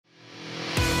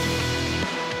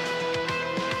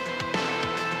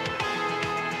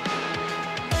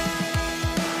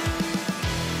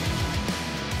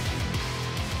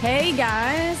Hey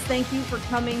guys, thank you for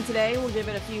coming today. We'll give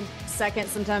it a few seconds.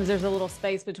 Sometimes there's a little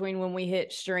space between when we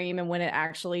hit stream and when it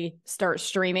actually starts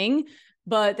streaming.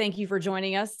 But thank you for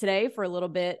joining us today for a little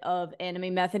bit of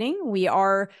enemy methoding. We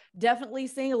are definitely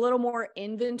seeing a little more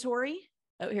inventory.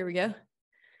 Oh, here we go.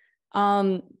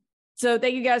 So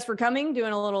thank you guys for coming,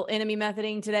 doing a little enemy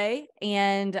methoding today.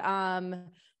 And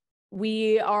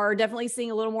we are definitely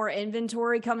seeing a little more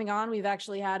inventory coming on. We've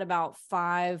actually had about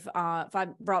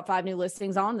brought five new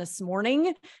listings on this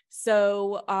morning.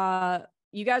 So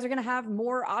you guys are going to have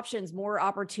more options, more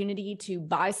opportunity to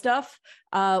buy stuff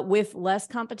with less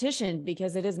competition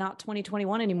because it is not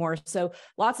 2021 anymore. So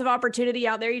lots of opportunity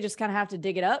out there. You just kind of have to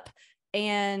dig it up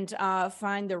and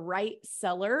find the right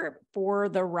seller for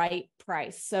the right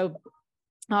price. So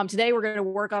today we're going to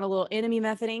work on a little enemy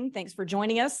methoding. Thanks for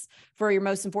joining us for your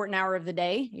most important hour of the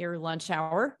day, your lunch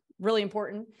hour. Really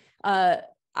important.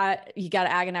 You got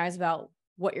to agonize about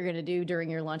what you're going to do during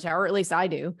your lunch hour. At least I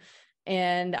do.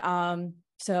 And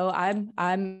so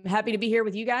I'm happy to be here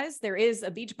with you guys. There is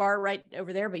a beach bar right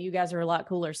over there, but you guys are a lot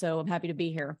cooler. So I'm happy to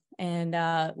be here. And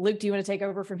Luke, do you want to take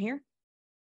over from here?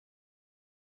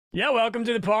 Yeah, welcome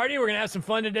to the party. We're going to have some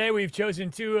fun today. We've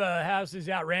chosen two houses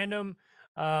at random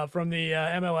from the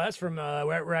MLS.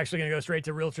 We're actually going to go straight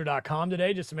to realtor.com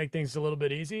today just to make things a little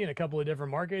bit easy in a couple of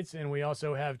different markets. And we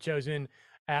also have chosen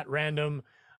at random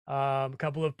a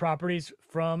couple of properties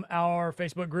from our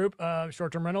Facebook group,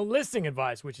 Short-Term Rental Listing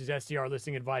Advice, which is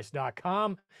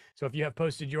strlistingadvice.com. So if you have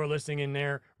posted your listing in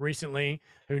there recently,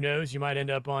 who knows, you might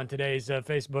end up on today's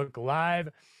Facebook Live.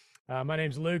 My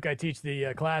name's Luke. I teach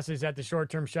the classes at the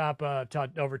Short-Term Shop.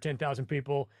 Taught over 10,000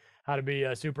 people how to be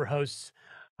super hosts.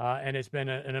 And it's been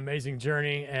an amazing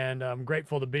journey, and I'm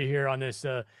grateful to be here on this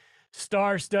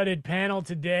star-studded panel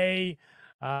today.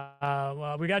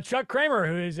 Well, we got Chuck Kramer,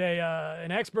 who is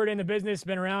an expert in the business,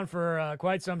 been around for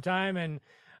quite some time, and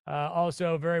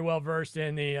also very well versed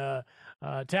in the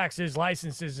taxes,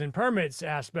 licenses, and permits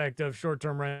aspect of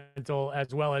short-term rental,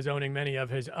 as well as owning many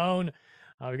of his own.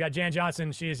 We got Jan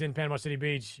Johnson. She is in Panama City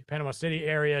Beach, Panama City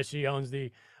area. She owns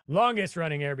the longest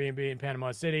running Airbnb in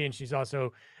Panama City, and she's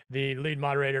also the lead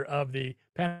moderator of the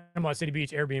Panama City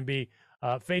Beach Airbnb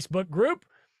Facebook group.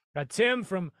 Got Tim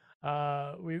from,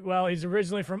 he's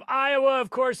originally from Iowa.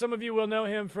 Of course, some of you will know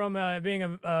him from being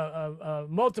a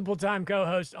multiple-time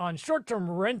co-host on Short-Term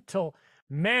Rental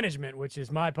Management, which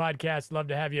is my podcast. Love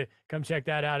to have you come check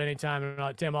that out anytime.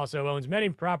 And Tim also owns many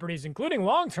properties, including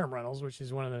long-term rentals, which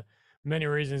is one of the many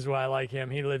reasons why I like him.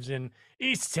 He lives in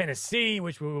East Tennessee,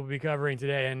 which we will be covering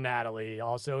today, and Natalie,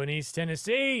 also in East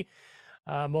Tennessee.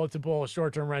 Multiple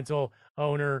short-term rental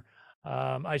owner.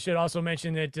 I should also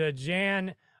mention that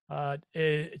Jan,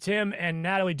 Tim, and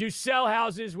Natalie do sell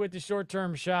houses with the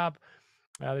Short-Term Shop,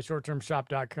 the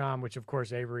shorttermshop.com, which of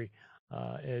course Avery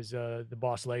is the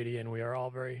boss lady, and we are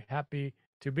all very happy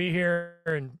to be here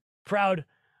and proud.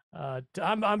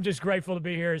 I'm just grateful to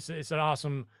be here. It's an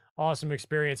awesome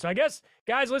experience. So I guess,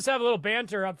 guys, let's have a little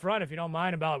banter up front, if you don't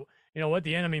mind, about what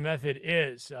the enemy method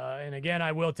is. And again,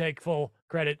 I will take full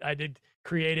credit. I did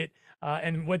create it.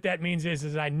 And what that means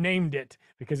is I named it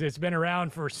because it's been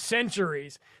around for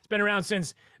centuries. It's been around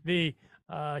since the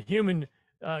human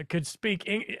could speak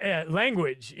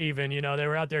language even. They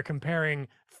were out there comparing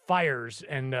fires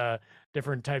and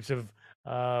different types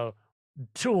of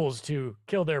tools to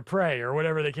kill their prey or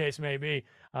whatever the case may be.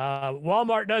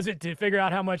 Walmart does it to figure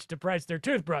out how much to price their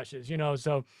toothbrushes,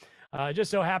 so it just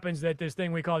so happens that this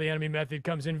thing we call the enemy method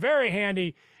comes in very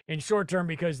handy in short term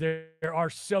because there are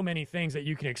so many things that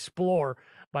you can explore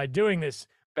by doing this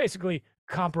basically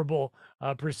comparable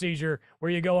procedure where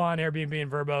you go on Airbnb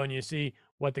and Vrbo and you see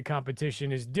what the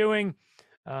competition is doing.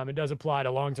 It does apply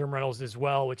to long-term rentals as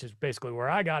well, which is basically where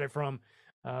I got it from.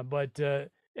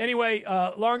 Anyway,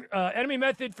 enemy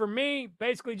method for me,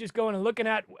 basically just going and looking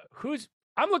at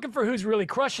I'm looking for who's really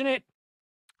crushing it.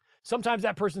 Sometimes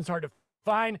that person's hard to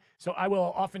find, so I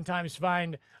will oftentimes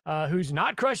find who's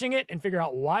not crushing it and figure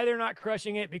out why they're not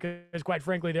crushing it, because quite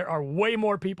frankly, there are way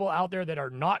more people out there that are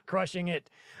not crushing it.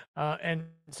 And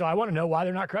so I want to know why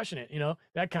they're not crushing it,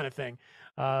 that kind of thing.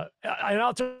 And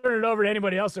I'll turn it over to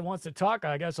anybody else that wants to talk.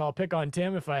 I guess I'll pick on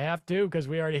Tim if I have to, because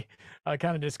we already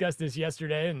kind of discussed this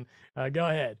yesterday. And go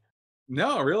ahead.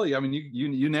 No, really. I mean,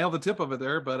 you nailed the tip of it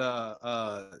there, but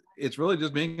it's really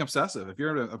just being obsessive. If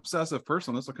you're an obsessive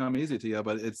person, this will come easy to you.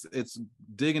 But it's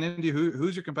digging into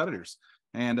who's your competitors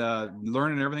and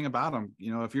learning everything about them.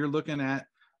 If you're looking at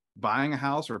buying a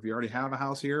house, or if you already have a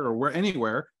house here or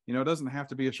anywhere, You know, it doesn't have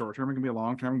to be a short term. It can be a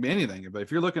long term, it can be anything. But if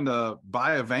you're looking to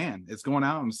buy a van, it's going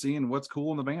out and seeing what's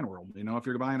cool in the van world. You know, if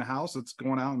you're buying a house, it's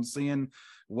going out and seeing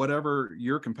whatever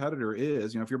your competitor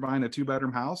is. You know, if you're buying a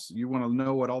 2-bedroom house, you want to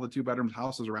know what all the 2-bedroom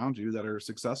houses around you that are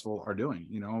successful are doing.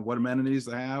 You know, what amenities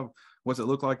they have, what's it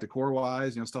look like decor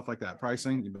wise, you know, stuff like that,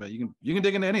 pricing. But you can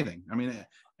dig into anything. I mean,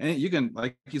 and you can,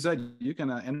 like you said, you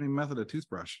can enemy method a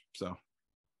toothbrush. So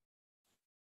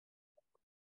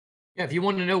yeah, if you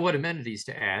want to know what amenities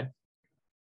to add,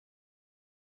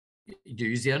 you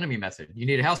use the enemy method. You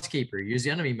need a housekeeper, use the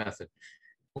enemy method.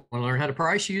 Want to learn how to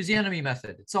price, you use the enemy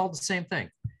method. It's all the same thing.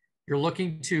 You're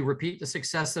looking to repeat the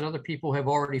success that other people have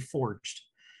already forged.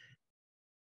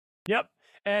 Yep.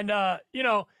 And you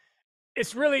know,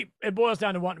 it boils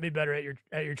down to wanting to be better at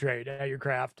your trade, at your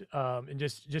craft, and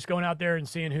just going out there and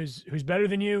seeing who's better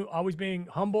than you, always being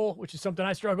humble, which is something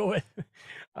I struggle with,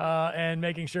 and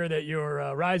making sure that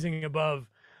you're rising above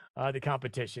the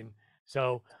competition.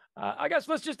 So I guess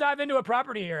let's just dive into a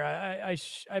property here.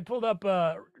 I pulled up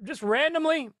just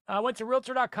randomly. I went to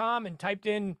Realtor.com and typed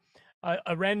in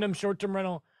a random short-term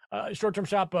rental, short-term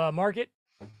shop market.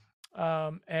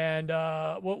 And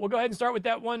we'll go ahead and start with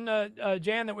that one,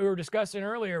 Jan, that we were discussing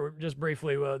earlier, just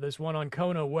briefly, this one on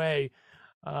Kona Way.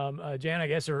 Jan, I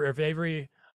guess, or if Avery,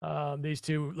 these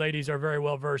two ladies are very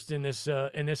well versed in this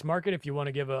market. If you want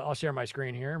to give I'll share my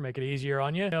screen here, make it easier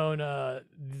on you. Own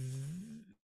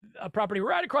a property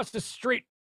right across the street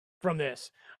from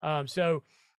this. So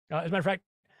as a matter of fact,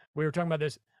 we were talking about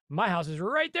this. My house is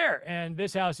right there, and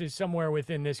this house is somewhere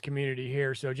within this community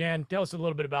here. So Jan, tell us a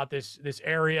little bit about this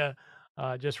area,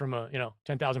 just from a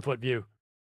 10,000-foot view.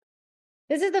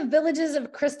 This is the Villages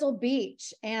of Crystal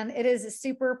Beach, and it is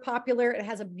super popular. It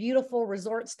has a beautiful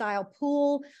resort style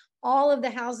pool. All of the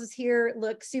houses here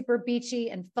look super beachy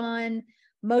and fun.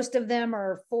 Most of them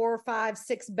are 4, 5,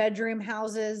 6 bedroom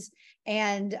houses,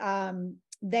 and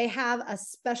they have a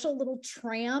special little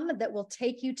tram that will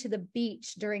take you to the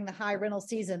beach during the high rental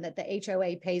season that the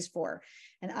HOA pays for.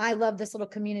 And I love this little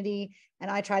community, and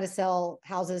I try to sell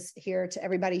houses here to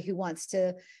everybody who wants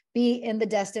to be in the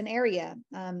Destin area.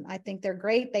 I think they're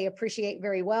great. They appreciate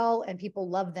very well, and people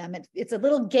love them. It's a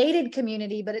little gated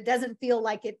community, but it doesn't feel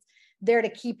like it's there to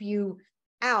keep you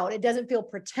out. It doesn't feel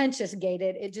pretentious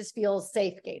gated. It just feels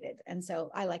safe gated. And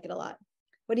so I like it a lot.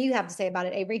 What do you have to say about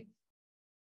it, Avery?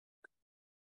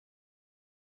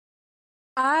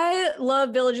 I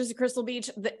love Villages of Crystal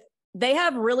Beach. They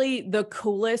have really the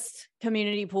coolest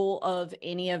community pool of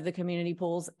any of the community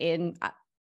pools in,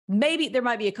 maybe there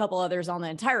might be a couple others on the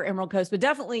entire Emerald Coast, but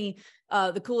definitely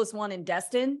the coolest one in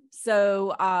Destin.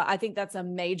 So I think that's a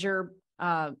major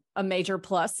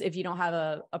plus. If you don't have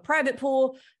a private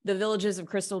pool, the Villages of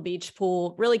Crystal Beach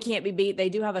pool really can't be beat. They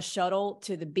do have a shuttle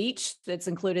to the beach that's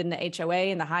included in the HOA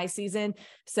in the high season.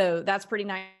 So that's pretty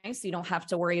nice. You don't have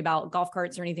to worry about golf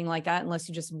carts or anything like that unless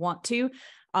you just want to.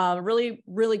 Really,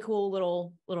 really cool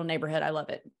little neighborhood. I love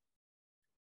it.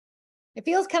 It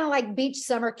feels kind of like beach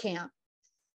summer camp.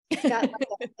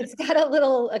 It's got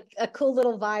a cool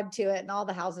little vibe to it, and all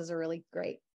the houses are really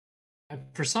great.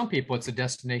 For some people, it's a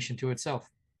destination to itself.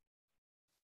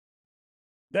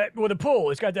 The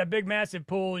pool, it's got that big, massive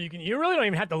pool. You really don't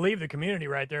even have to leave the community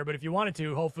right there. But if you wanted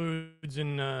to, Whole Foods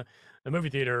and the movie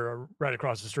theater are right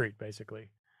across the street, basically.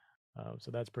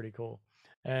 So that's pretty cool.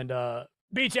 And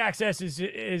beach access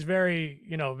is very,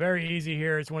 very easy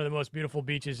here. It's one of the most beautiful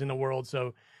beaches in the world.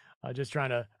 So just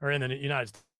or in the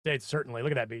United States, certainly.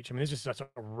 Look at that beach. I mean, it's just a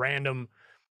random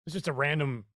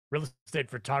real estate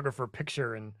photographer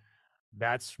picture, and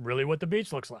that's really what the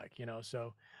beach looks like,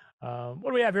 So what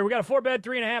do we have here? We got a 4-bed,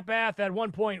 3.5 bath at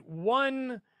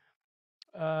 1.1.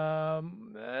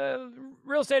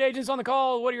 Real estate agents on the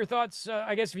call. What are your thoughts?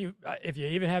 I guess if you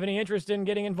even have any interest in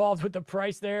getting involved with the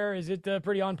price there, is it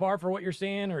pretty on par for what you're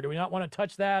seeing, or do we not want to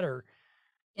touch that? Or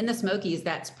in the Smokies,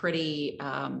 that's pretty.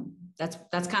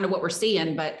 That's kind of what we're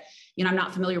seeing, but I'm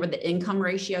not familiar with the income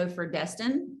ratio for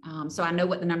Destin, so I know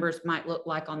what the numbers might look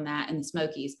like on that in the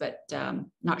Smokies, but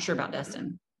not sure about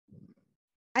Destin.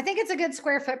 I think it's a good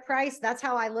square foot price. That's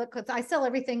how I look. I sell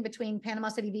everything between Panama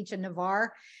City Beach and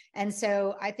Navarre. And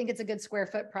so I think it's a good square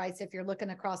foot price if you're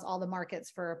looking across all the markets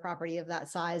for a property of that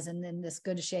size and in this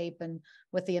good shape and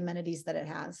with the amenities that it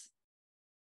has.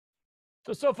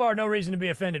 So far, no reason to be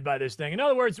offended by this thing. In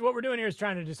other words, what we're doing here is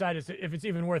trying to decide if it's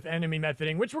even worth enemy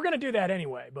methoding, which we're going to do that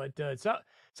anyway. But it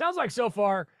sounds like so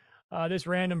far, this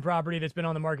random property that's been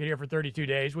on the market here for 32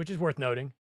 days, which is worth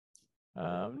noting.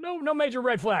 No major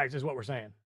red flags is what we're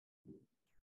saying.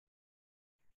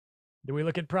 Do we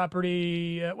look at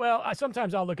property?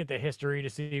 Sometimes I'll look at the history to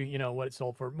see, what it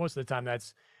sold for. Most of the time,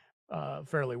 that's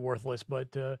fairly worthless.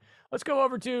 But let's go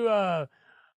over to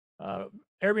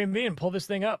Airbnb and pull this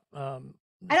thing up. I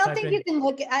don't type think in- you can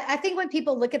look I think when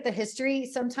people look at the history,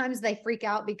 sometimes they freak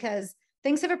out because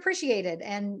things have appreciated,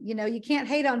 and you can't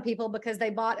hate on people because they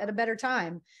bought at a better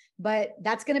time. But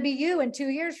that's going to be you in 2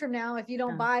 years from now if you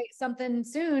don't buy something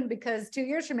soon, because 2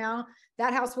 years from now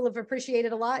that house will have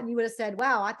appreciated a lot, and you would have said,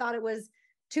 wow, I thought it was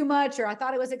too much, or I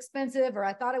thought it was expensive, or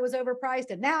I thought it was overpriced,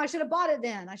 and now I should have bought it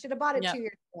then. I should have bought it 2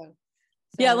 years ago.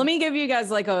 Yeah, So- let me give you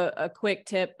guys like a quick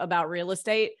tip about real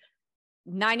estate.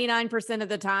 99% of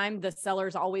the time, the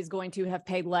seller's always going to have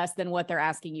paid less than what they're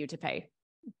asking you to pay.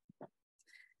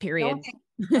 Period.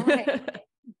 Don't hate.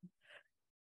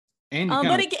 And you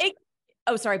But kinda-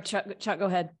 oh, sorry, Chuck, go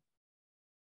ahead.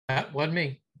 That wasn't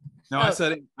me. no, oh.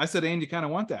 I said, and you kind of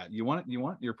want that. You want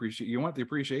the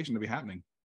appreciation to be happening.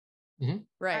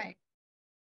 Right.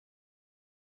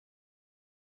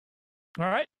 All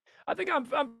right. I think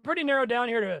I'm pretty narrowed down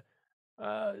here to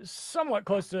somewhat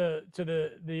close to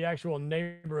the actual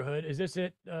neighborhood. Is this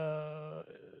it?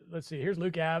 Let's see. Here's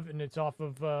Luke Ave, and it's off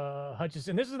of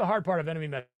Hutchinson. This is the hard part of enemy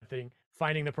methoding,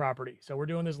 finding the property. So we're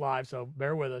doing this live, so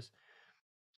bear with us.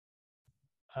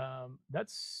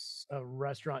 That's a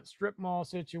restaurant strip mall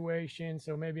situation.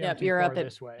 So maybe I'm Yep, too you're far up at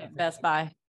this way. I think. Best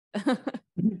Buy. Best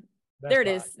There it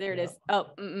Buy. is. There it Yep. is.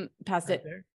 Oh, past Right it.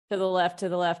 there. To the left, to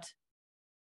the left.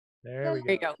 There we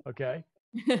There you go. go. Okay.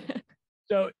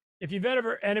 So if you've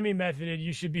ever enemy methoded,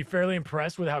 you should be fairly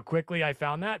impressed with how quickly I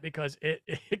found that, because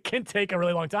it can take a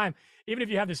really long time. Even if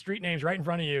you have the street names right in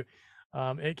front of you,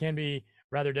 it can be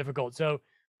rather difficult. So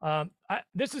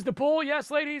this is the pool.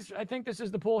 Yes, ladies, I think this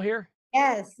is the pool here.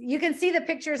 Yes, you can see the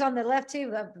pictures on the left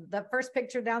too. The first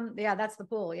picture down, yeah, that's the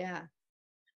pool. Yeah,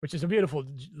 Which is a beautiful,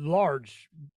 large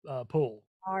pool.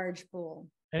 large pool.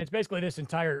 And it's basically this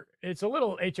entire, it's a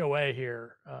little HOA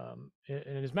here.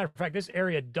 And as a matter of fact, this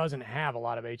area doesn't have a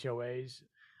lot of HOAs,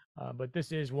 but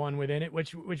this is one within it,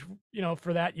 which,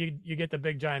 for that, you get the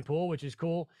big giant pool, which is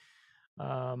cool.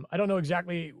 I don't know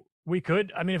exactly,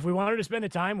 if we wanted to spend the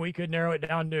time, we could narrow it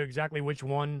down to exactly which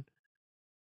one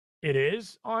it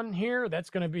is on here. That's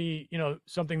going to be,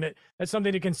 something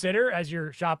to consider as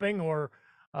you're shopping or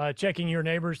checking your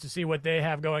neighbors to see what they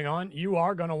have going on. You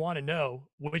are going to want to know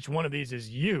which one of these is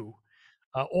you,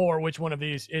 or which one of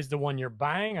these is the one you're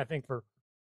buying. I think for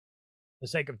the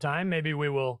sake of time, maybe we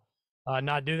will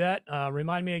not do that.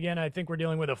 Remind me again, I think we're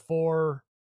dealing with a 4,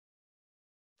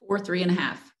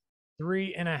 3.5.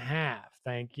 3.5.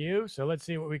 Thank you. So let's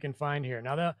see what we can find here.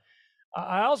 Now,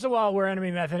 I also, while we're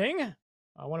enemy methoding,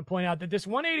 I want to point out that this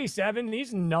 187,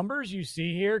 these numbers you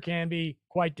see here can be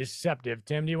quite deceptive.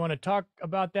 Tim, do you want to talk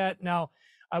about that? Now,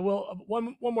 I will,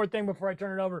 one more thing before I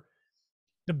turn it over.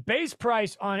 The base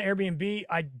price on Airbnb,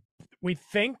 we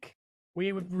think,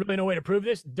 we would really no way to prove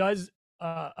this, does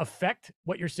affect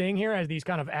what you're seeing here as these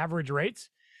kind of average rates.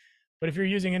 But if you're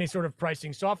using any sort of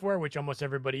pricing software, which almost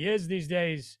everybody is these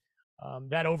days,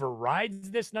 that overrides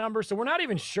this number. So we're not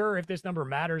even sure if this number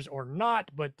matters or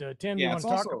not. But Tim, you want to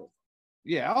talk?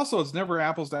 Also, it's never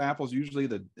apples to apples. Usually,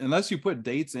 unless you put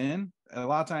dates in, a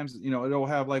lot of times, it'll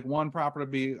have like one property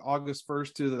be August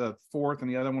 1st to the 4th, and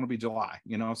the other one will be July.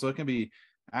 So it can be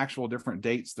actual different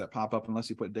dates that pop up unless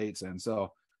you put dates in.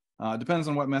 So it depends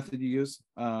on what method you use.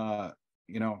 And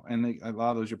a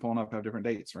lot of those you're pulling up have different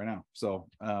dates right now. So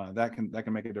that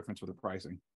can make a difference with the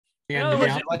pricing. And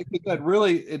Like you said,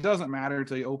 really, it doesn't matter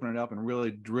until you open it up and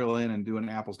really drill in and do an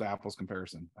apples to apples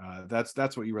comparison.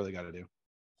 That's what you really got to do.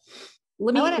 I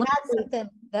want to add something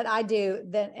that I do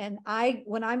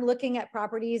when I'm looking at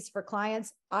properties for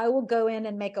clients, I will go in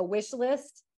and make a wish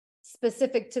list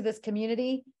specific to this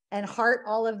community and heart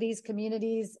all of these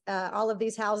communities, all of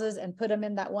these houses, and put them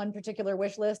in that one particular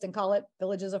wish list and call it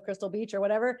Villages of Crystal Beach or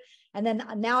whatever. And then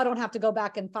now I don't have to go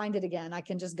back and find it again. I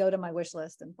can just go to my wish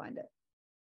list and find it.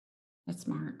 That's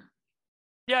smart.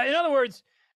 Yeah. In other words,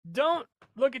 don't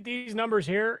look at these numbers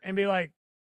here and be like,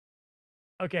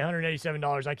 okay,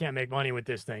 $187, I can't make money with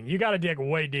this thing. You got to dig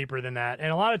way deeper than that.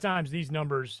 And a lot of times these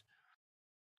numbers,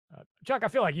 Chuck, I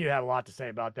feel like you have a lot to say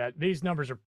about that. These numbers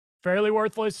are fairly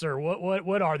worthless, or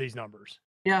what are these numbers?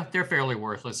 Yeah, they're fairly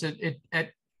worthless.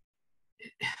 I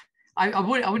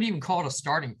wouldn't even call it a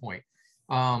starting point.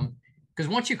 Because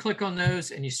once you click on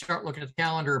those and you start looking at the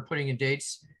calendar or putting in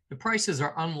dates, the prices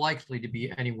are unlikely to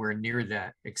be anywhere near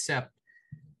that, except,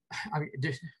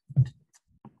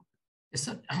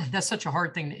 that's such a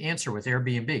hard thing to answer with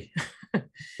Airbnb.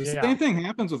 The same thing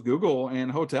happens with Google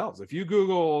and hotels. If you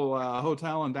Google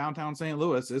hotel in downtown St.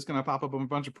 Louis, it's going to pop up a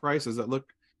bunch of prices that look,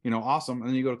 awesome. And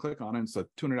then you go to click on it, and it's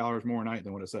 $200 more a night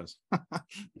than what it says.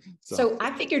 So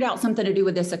I figured out something to do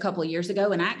with this a couple of years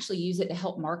ago, and I actually use it to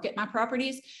help market my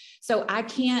properties. So I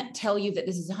can't tell you that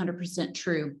this is 100%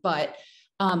 true, but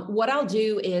What I'll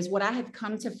do is what I have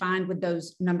come to find with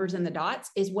those numbers and the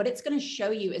dots is what it's going to show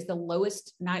you is the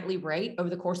lowest nightly rate over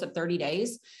the course of 30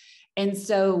 days. And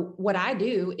so what I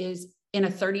do is in a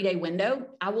 30-day window,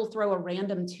 I will throw a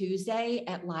random Tuesday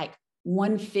at like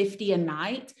 150 a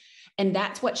night. And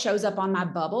that's what shows up on my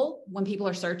bubble when people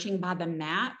are searching by the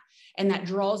map. And that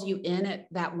draws you in at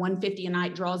that 150 a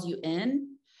night draws you in.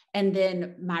 And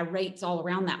then my rates all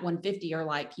around that 150 are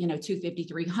like, 250,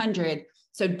 300.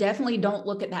 So definitely don't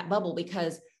look at that bubble,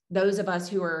 because those of us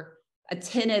who are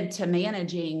attentive to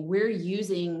managing, we're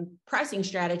using pricing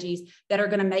strategies that are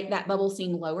going to make that bubble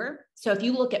seem lower. So if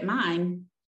you look at mine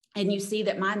and you see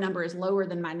that my number is lower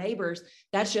than my neighbors,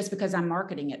 that's just because I'm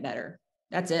marketing it better.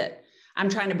 That's it. I'm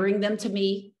trying to bring them to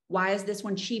me. Why is this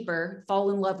one cheaper?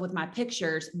 Fall in love with my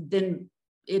pictures. Then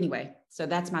anyway, so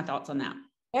that's my thoughts on that.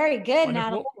 Very good. Wonderful.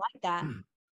 Now I like that.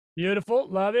 Beautiful.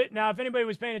 Love it. Now, if anybody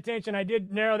was paying attention, I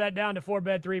did narrow that down to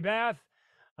 4-bed, 3-bath.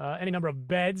 Any number of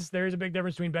beds. There is a big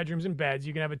difference between bedrooms and beds.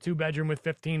 You can have a 2-bedroom with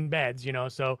 15 beds,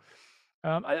 so,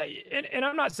 and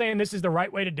I'm not saying this is the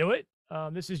right way to do it.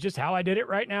 This is just how I did it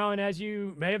right now. And as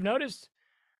you may have noticed,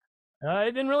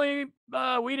 it didn't really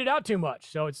weed it out too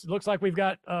much. So it looks like we've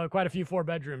got quite a few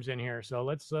 4-bedrooms in here. So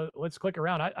let's click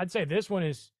around. I'd say this one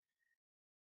is,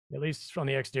 at least from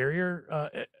the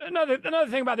exterior. Another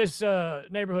thing about this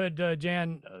neighborhood,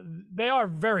 Jan, they are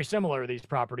very similar, these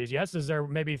properties. Yes, is there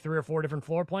maybe 3 or 4 different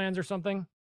floor plans or something?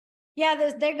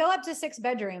 Yeah, they go up to 6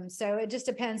 bedrooms. So it just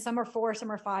depends. Some are 4,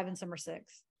 some are 5, and some are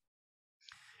 6.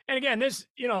 And again, this,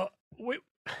 we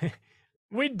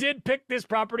we did pick this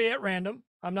property at random.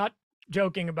 I'm not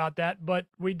joking about that, but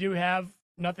we do have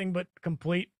nothing but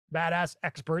complete badass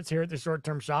experts here at the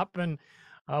short-term shop, and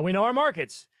we know our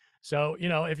markets. So,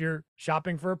 if you're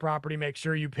shopping for a property, make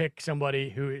sure you pick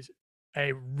somebody who is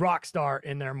a rock star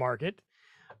in their market.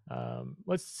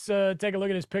 Let's take a look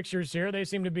at his pictures here. They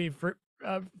seem to be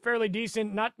fairly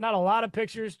decent. Not a lot of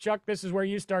pictures. Chuck, this is where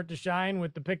you start to shine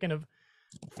with the picking of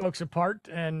folks apart,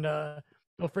 and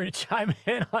feel free to chime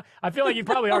in. I feel like you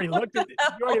probably already looked at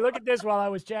this while I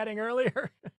was chatting earlier.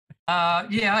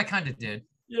 Yeah, I kind of did.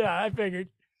 Yeah, I figured.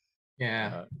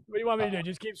 Yeah. What do you want me to do?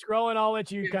 Just keep scrolling. I'll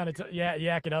let you kind of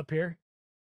yak it up here.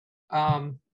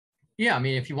 Yeah, I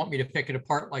mean, if you want me to pick it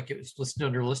apart like it was listed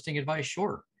under listing advice,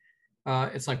 sure.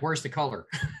 It's like, where's the color?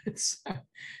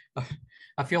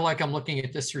 I feel like I'm looking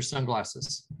at this through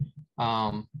sunglasses.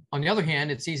 On the other hand,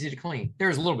 it's easy to clean.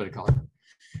 There's a little bit of color.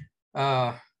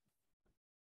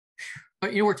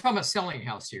 But we're talking about selling a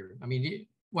house here. I mean,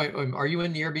 wait, are you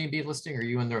in the Airbnb listing? Or are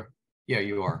you in the? Yeah,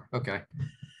 you are. Okay.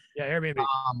 Yeah, Airbnb.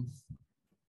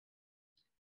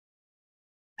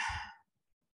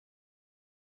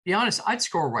 Be honest, I'd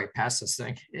scroll right past this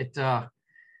thing. It's a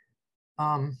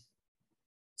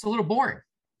little boring.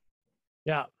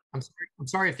 Yeah. I'm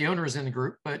sorry if the owner is in the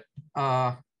group, but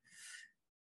I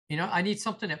need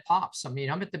something that pops. I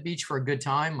mean, I'm at the beach for a good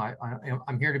time.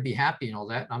 I'm here to be happy and all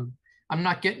that. I'm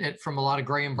not getting it from a lot of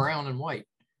gray and brown and white.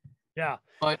 Yeah.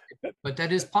 But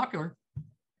that is popular.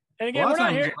 And again, we're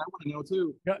not here. I want to know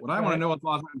too. What I want to know a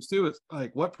lot of times too is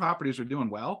like what properties are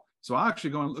doing well. So I actually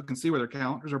go and look and see where their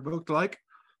calendars are booked like.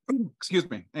 Excuse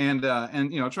me. And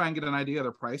try and get an idea of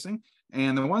their pricing.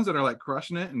 And the ones that are like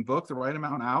crushing it and book the right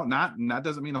amount out, and that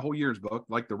doesn't mean the whole year's booked,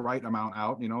 like the right amount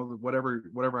out,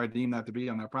 whatever I deem that to be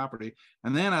on that property.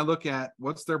 And then I look at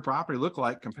what's their property look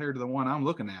like compared to the one I'm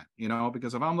looking at,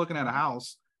 because if I'm looking at a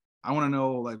house, I want to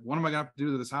know, like, what am I going to have to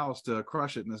do to this house to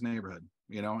crush it in this neighborhood,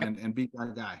 and beat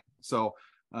that guy. So,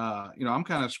 I'm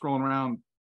kind of scrolling around,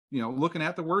 looking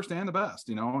at the worst and the best,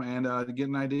 and to get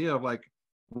an idea of like,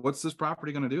 what's this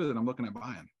property going to do that I'm looking at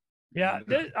buying? Yeah,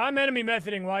 I'm enemy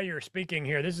methoding while you're speaking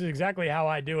here. This is exactly how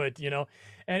I do it,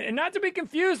 and not to be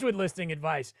confused with listing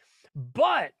advice,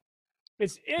 but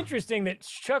it's interesting that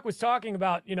Chuck was talking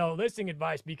about, listing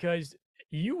advice, because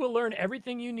you will learn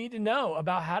everything you need to know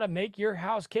about how to make your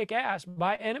house kick ass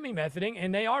by enemy methoding,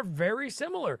 and they are very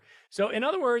similar. So in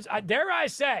other words, dare I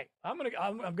say, I'm going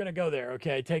to go there.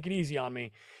 Okay. Take it easy on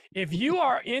me. If you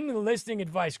are in the listing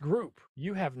advice group,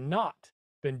 you have not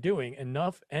been doing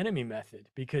enough enemy method,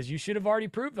 because you should have already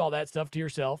proved all that stuff to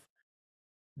yourself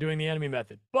doing the enemy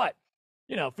method. But,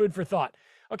 food for thought.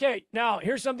 Okay, now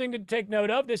here's something to take note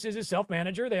of. This is a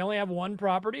self-manager. They only have one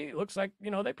property. It looks like,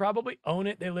 they probably own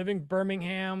it. They live in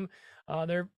Birmingham.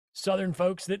 They're Southern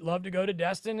folks that love to go to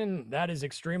Destin, and that is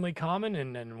extremely common.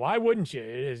 And why wouldn't you?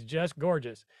 It is just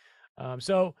gorgeous.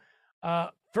 So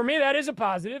for me, that is a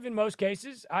positive in most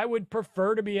cases. I would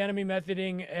prefer to be enemy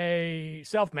methoding a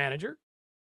self-manager.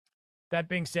 That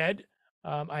being said,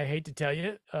 I hate to tell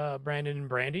you, Brandon and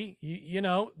Brandy,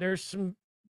 there's a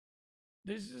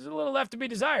little left to be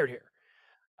desired here.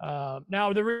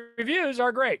 Now the reviews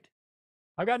are great.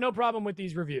 I've got no problem with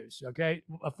these reviews. Okay.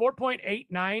 A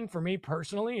 4.89 for me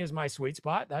personally is my sweet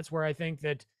spot. That's where I think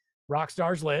that rock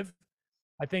stars live.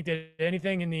 I think that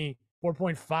anything in the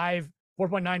 4.5,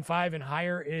 4.95 and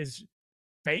higher is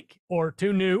fake or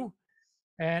too new.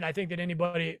 And I think that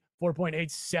anybody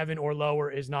 4.87 or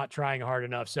lower is not trying hard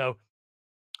enough. So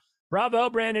bravo,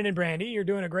 Brandon and Brandy. You're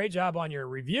doing a great job on your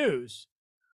reviews.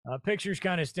 Pictures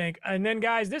kind of stink. And then,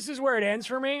 guys, this is where it ends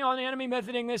for me on Enemy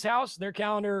Methoding this house. Their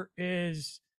calendar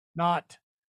is not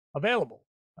available.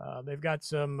 They've got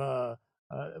some, I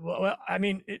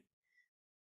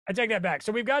take that back.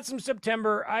 So we've got some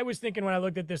September. I was thinking when I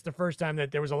looked at this the first time that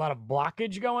there was a lot of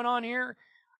blockage going on here.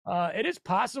 It is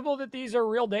possible that these are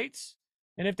real dates.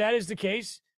 And if that is the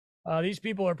case, these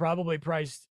people are probably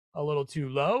priced a little too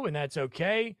low, and that's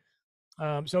okay.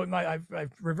 So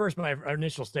I've reversed my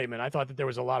initial statement. I thought that there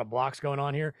was a lot of blocks going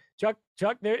on here. Chuck,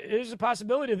 there is a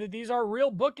possibility that these are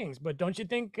real bookings, but don't you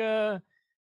think, take a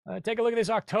look at this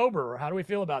October. How do we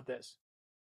feel about this?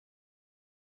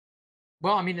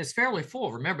 Well, I mean, it's fairly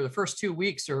full. Remember, the first 2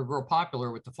 weeks are real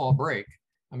popular with the fall break.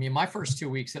 I mean, my first 2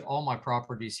 weeks at all my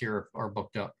properties here are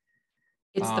booked up.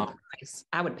 It's the price.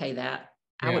 I would pay that.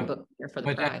 I would book here for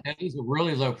the price. That is a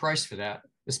really low price for that,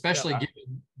 especially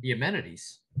given the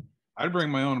amenities. I'd bring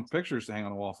my own pictures to hang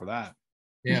on the wall for that.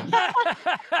 Yeah.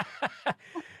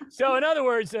 So in other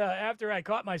words, after I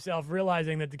caught myself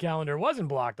realizing that the calendar wasn't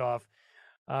blocked off,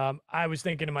 I was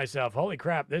thinking to myself, holy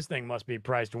crap, this thing must be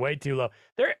priced way too low.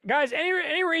 There, guys,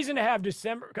 any reason to have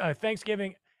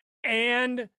Thanksgiving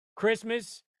and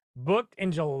Christmas booked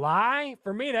in July?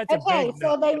 For me, that's okay.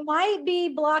 So they might be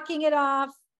blocking it off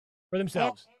for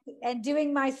themselves and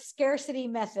doing my scarcity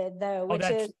method, though, which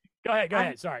is go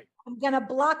ahead. Sorry. I'm going to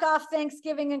block off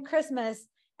Thanksgiving and Christmas.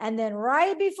 And then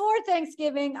right before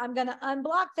Thanksgiving, I'm going to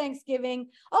unblock Thanksgiving.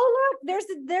 Oh, look,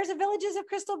 there's a Villages of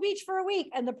Crystal Beach for a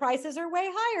week, and the prices are way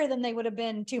higher than they would have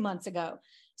been 2 months ago.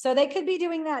 So they could be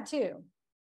doing that too.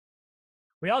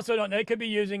 We also don't, they could be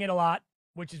using it a lot,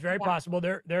 which is very possible.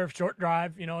 They're a short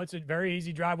drive. You know, it's a very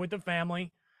easy drive with the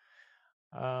family.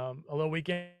 A little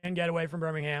weekend getaway from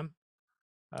Birmingham.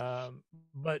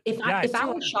 But if I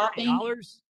were shopping,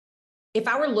 if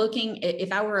I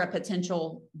were a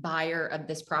potential buyer of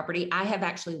this property, I have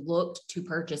actually looked to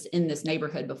purchase in this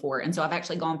neighborhood before. And so I've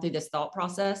actually gone through this thought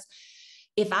process.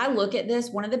 If I look at this,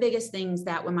 one of the biggest things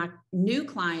that when my new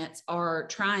clients are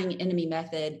trying Enemy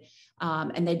Method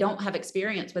and they don't have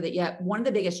experience with it yet, one of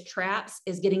the biggest traps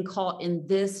is getting caught in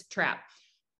this trap.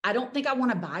 I don't think I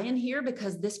want to buy in here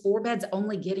because this 4-bed's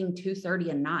only getting $230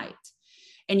 a night.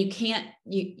 And you can't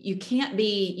use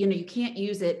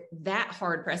it that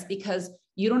hard pressed because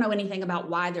you don't know anything about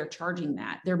why they're charging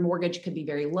that. Their mortgage could be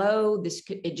very low.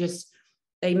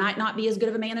 They might not be as good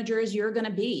of a manager as you're going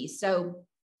to be. So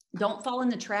don't fall in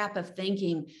the trap of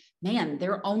thinking, man,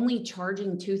 they're only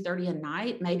charging $230 a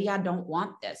night. Maybe I don't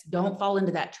want this. Don't fall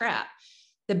into that trap.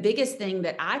 The biggest thing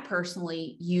that I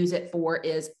personally use it for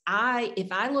is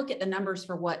if I look at the numbers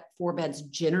for what 4-beds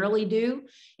generally do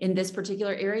in this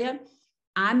particular area,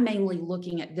 I'm mainly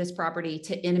looking at this property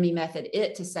to Enemy Method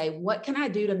it to say, what can I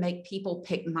do to make people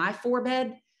pick my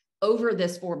 4-bed over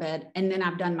this 4-bed? And then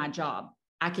I've done my job.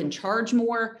 I can charge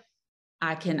more.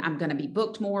 I'm going to be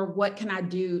booked more. What can I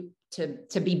do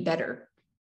to be better?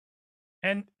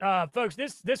 And folks,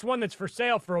 this one that's for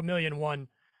sale for $1.1 million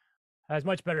has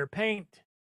much better paint,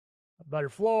 better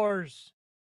floors.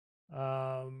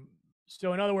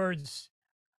 So in other words,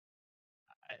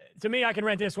 to me, I can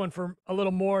rent this one for a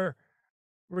little more,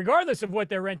 regardless of what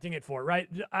they're renting it for, right?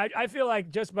 I feel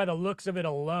like just by the looks of it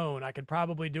alone, I could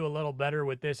probably do a little better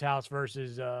with this house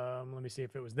versus, let me see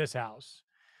if it was this house.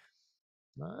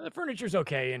 The furniture's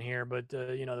okay in here, but,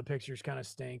 the pictures kind of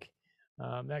stink,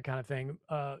 that kind of thing.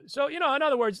 So, in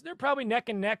other words, they're probably neck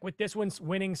and neck with this one's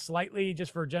winning slightly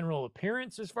just for general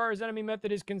appearance as far as Enemy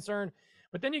Method is concerned.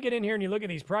 But then you get in here and you look at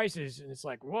these prices and it's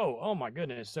like, whoa, oh my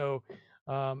goodness. So,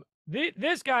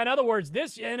 this guy, in other words,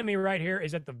 this Enemy right here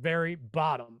is at the very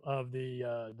bottom of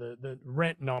the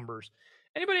rent numbers.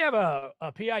 Anybody have a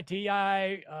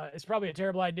PITI? It's probably a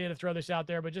terrible idea to throw this out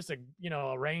there, but just a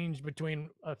range between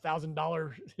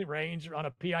 $1,000 range on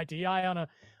a PITI on a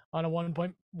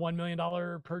 $1.1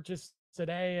 million purchase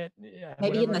today at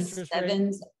maybe in the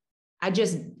sevens. I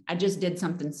just did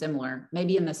something similar,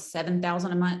 maybe in the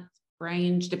 7,000 a month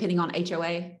range, depending on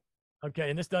HOA.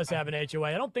 Okay, and this does have an HOA.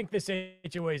 I don't think this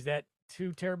HOA is that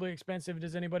too terribly expensive.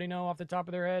 Does anybody know off the top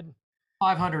of their head?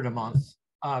 $500 a month.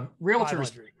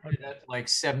 Realtors at like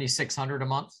 $7,600 a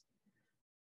month.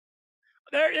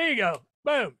 There you go.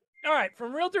 Boom. All right,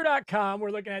 from Realtor.com,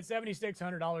 we're looking at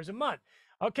 $7,600 a month.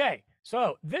 Okay,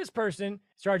 So this person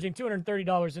is charging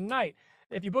 $230 a night.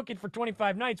 If you book it for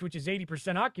 25 nights, which is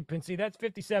 80% occupancy, that's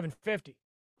 $57.50.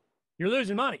 You're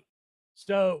losing money.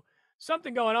 So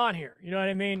something going on here. You know what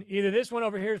I mean? Either this one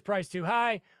over here is priced too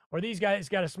high, or these guys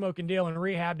got a smoking deal and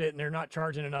rehabbed it and they're not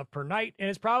charging enough per night. And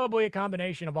it's probably a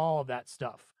combination of all of that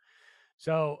stuff.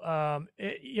 So, I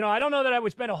don't know that I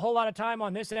would spend a whole lot of time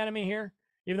on this enemy here,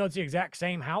 even though it's the exact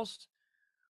same house,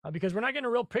 because we're not getting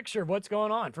a real picture of what's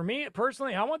going on. For me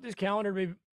personally, I want this calendar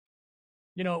to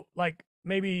be, like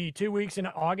maybe 2 weeks in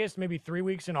August, maybe 3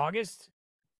 weeks in August,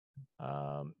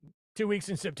 2 weeks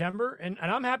in September. And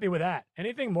I'm happy with that.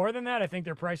 Anything more than that, I think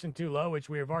they're pricing too low, which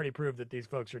we have already proved that these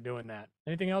folks are doing that.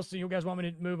 Anything else that you guys want me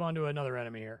to move on to another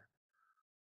enemy here?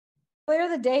 Clear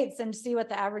the dates and see what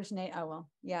the average Nate. Oh, well,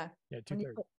 yeah. Yeah,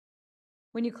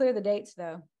 When you clear the dates,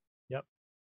 though. Yep.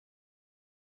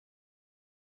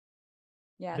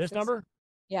 Yeah. This number?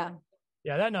 Yeah.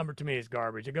 Yeah, that number to me is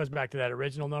garbage. It goes back to that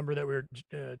original number that we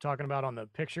were talking about on the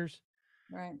pictures.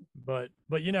 Right. But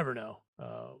you never know.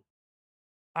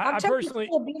 I October personally,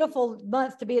 is a beautiful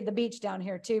month to be at the beach down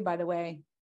here too, by the way.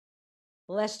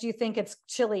 Lest you think it's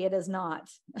chilly, it is not.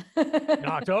 in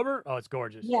October, oh, it's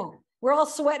gorgeous. Yeah. We're all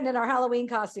sweating in our Halloween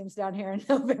costumes down here in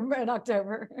November and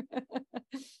October.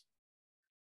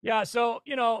 Yeah. So,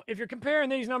 if you're comparing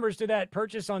these numbers to that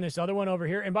purchase on this other one over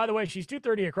here, and by the way, she's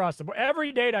 230 across the board.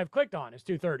 Every date I've clicked on is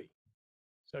 230.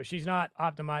 So she's not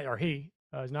optimized, or he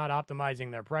is not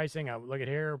optimizing their pricing. I look at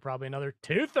here, probably another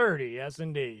 230. Yes,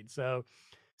 indeed. So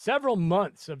several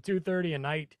months of 230 a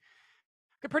night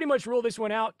could pretty much rule this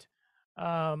one out.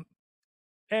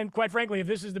 And quite frankly, if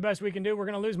this is the best we can do, we're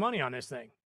going to lose money on this thing.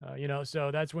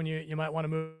 So that's when you might want to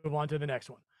move on to the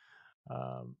next one.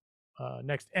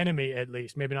 Next enemy, at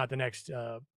least, maybe not the next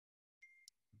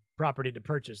property to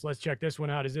purchase. Let's check this one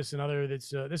out. Is this another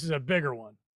this is a bigger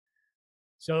one?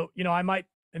 So, I might,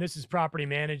 and this is property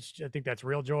managed. I think that's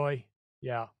Real Joy.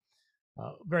 Yeah.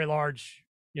 Very large,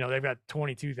 they've got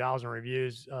 22,000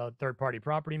 reviews, third party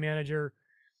property manager.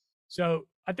 So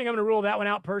I think I'm going to rule that one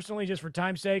out personally, just for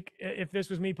time's sake. If this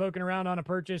was me poking around on a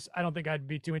purchase, I don't think I'd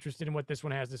be too interested in what this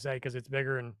one has to say, because it's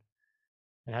bigger and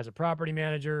it has a property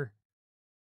manager.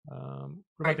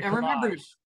 Right. And remember,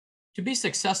 to be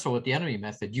successful with the enemy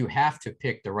method, you have to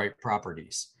pick the right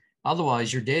properties.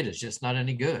 Otherwise, your data is just not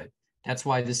any good. That's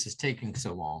why this is taking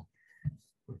so long.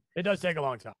 It does take a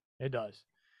long time. It does.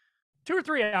 2 or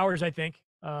 3 hours, I think,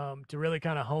 to really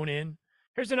kind of hone in.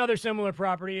 Here's another similar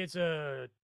property. It's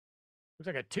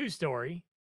looks like a 2-story,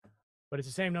 but it's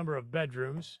the same number of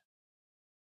bedrooms.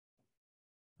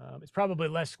 It's probably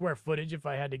less square footage if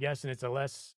I had to guess, and it's a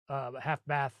less half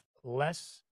bath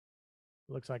less.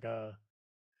 Looks like a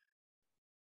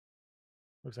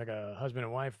husband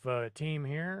and wife team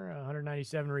here.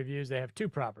 197 reviews. They have 2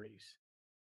 properties.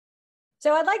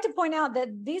 So I'd like to point out that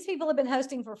these people have been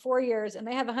hosting for 4 years and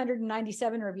they have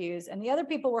 197 reviews, and the other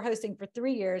people were hosting for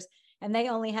 3 years and they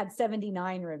only had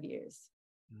 79 reviews.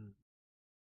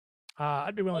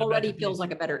 I'd be willing already to feels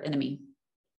like a better enemy.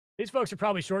 These folks are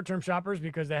probably short-term shoppers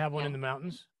because they have one in the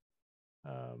mountains.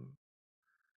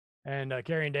 And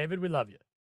Carrie and David, we love you.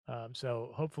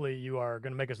 So hopefully you are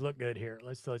going to make us look good here.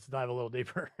 Let's dive a little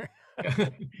deeper.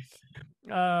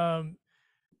 I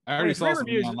already saw some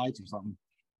reviews. neon lights or something.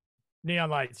 Neon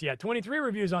lights, yeah. 23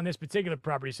 reviews on this particular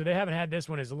property, so they haven't had this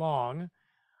one as long.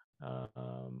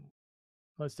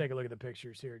 Let's take a look at the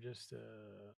pictures here. Just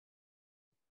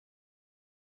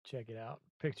check it out.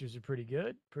 Pictures are pretty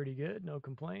good. Pretty good. No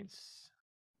complaints.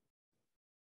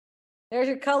 There's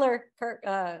your color, Kirk.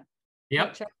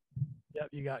 Yep. Yep,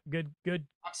 you got good.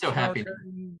 I'm so happy.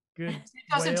 Good. It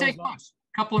doesn't take much.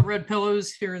 A couple of red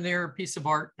pillows here and there, a piece of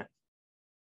art.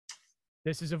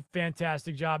 This is a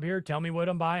fantastic job here. Tell me what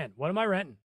I'm buying. What am I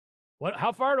renting?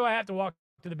 How far do I have to walk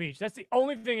to the beach? That's the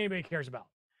only thing anybody cares about.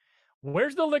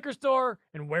 Where's the liquor store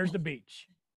and where's the beach?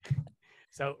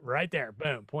 So right there,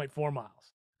 boom, 0.4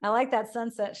 miles. I like that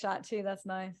sunset shot too. That's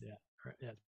nice. Yeah,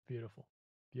 it's beautiful.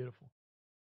 Beautiful.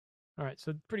 All right,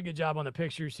 so pretty good job on the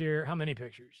pictures here. How many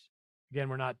pictures? Again,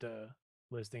 we're not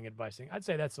listing, advising. I'd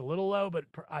say that's a little low, but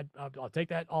I'll take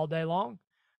that all day long.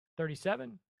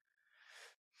 37.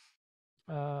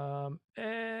 Can't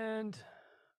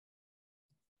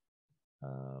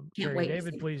Carrie, wait David,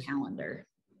 to see please. the calendar.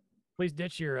 Please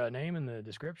ditch your name in the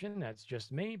description. That's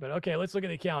just me. But okay, let's look at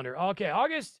the calendar. Okay,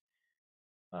 August.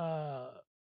 I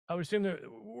would assume that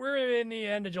we're in the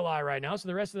end of July right now, so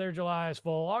the rest of their July is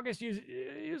full. August use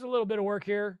a little bit of work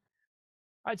here.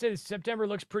 I'd say September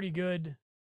looks pretty good.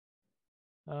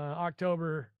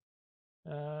 October,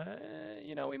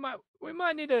 we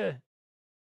might need to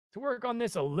work on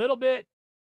this a little bit.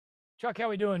 Chuck, how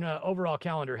we doing overall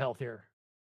calendar health here?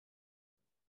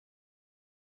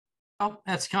 Oh,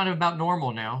 that's kind of about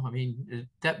normal now. I mean,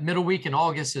 that middle week in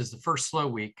August is the first slow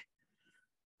week.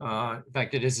 In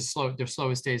fact, it is the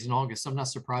slowest days in August. I'm not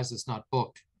surprised it's not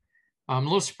booked. I'm a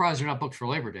little surprised they're not booked for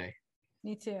Labor Day.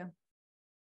 Me too.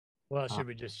 Well, should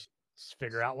we just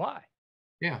figure out why?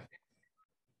 Yeah.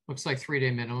 Looks like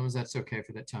 3-day minimums. That's okay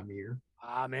for that time of year.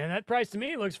 Man, that price to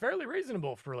me looks fairly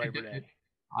reasonable for Labor Day.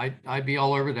 I'd be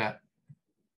all over that.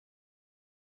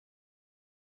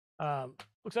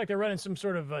 Looks like they're running some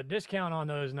sort of discount on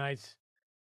those nights.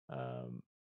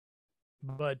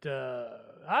 But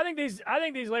I think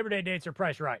these Labor Day dates are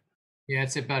priced right. Yeah,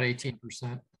 it's about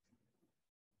 18%.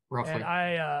 Roughly. And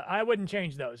I wouldn't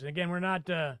change those. And again, we're not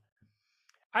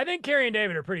I think Carrie and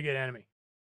David are a pretty good enemy.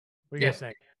 What do you guys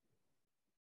think?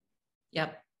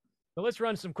 Yep. So let's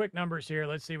run some quick numbers here.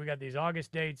 Let's see. We got these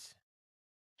August dates.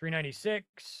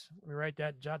 396. We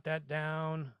jot that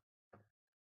down.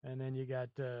 And then you got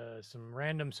some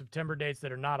random September dates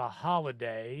that are not a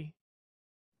holiday.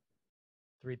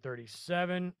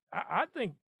 337. I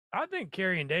think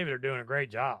Carrie and David are doing a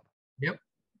great job. Yep.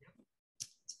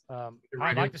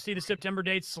 I'd like to see the September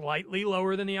dates slightly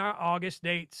lower than the August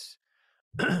dates,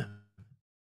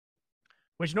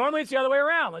 which normally it's the other way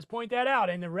around. Let's point that out.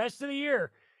 And the rest of the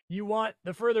year, you want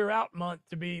the further out month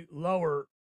to be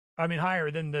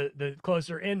higher than the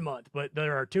closer in month. But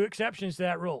there are two exceptions to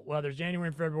that rule. Well, there's January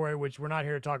and February, which we're not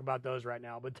here to talk about those right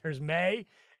now, but there's May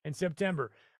and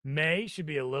September. May should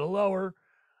be a little lower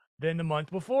than the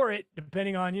month before it,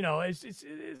 depending on,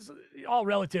 it's all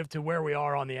relative to where we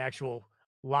are on the actual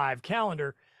live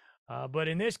calendar. But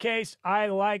in this case,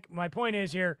 my point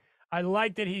is here, I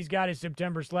like that he's got his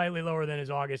September slightly lower than his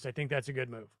August. I think that's a good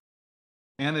move.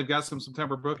 And they've got some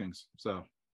September bookings. So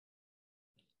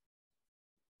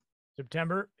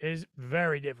September is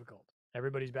very difficult.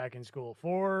 Everybody's back in school.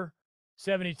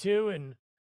 472 in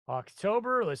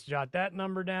October. Let's jot that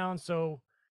number down. So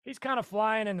he's kind of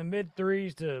flying in the mid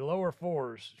 3s to lower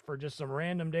 4s for just some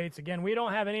random dates. Again, we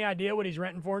don't have any idea what he's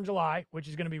renting for in July, which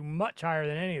is going to be much higher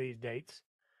than any of these dates.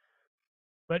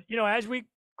 But, as we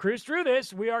cruise through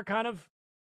this, we are kind of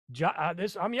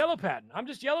I'm yellow padding. I'm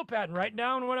just yellow padding, writing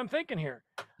down what I'm thinking here.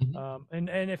 And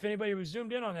if anybody was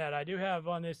zoomed in on that, I do have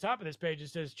on this top of this page, it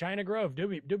says China Grove,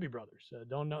 Doobie Brothers.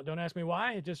 Don't ask me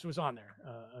why. It just was on there.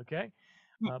 Okay.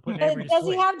 Does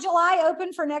he have July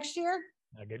open for next year?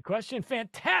 A good question.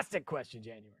 Fantastic question,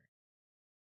 January.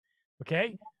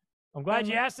 Okay. I'm glad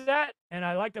you asked that. And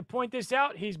I like to point this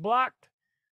out. He's blocked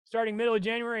starting middle of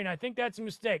January, and I think that's a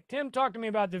mistake. Tim, talk to me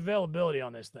about the availability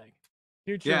on this thing.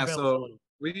 Future availability. So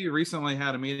we recently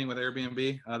had a meeting with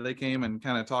Airbnb. They came and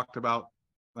kind of talked about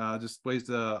just ways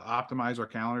to optimize our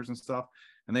calendars and stuff.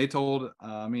 And they told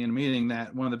me in a meeting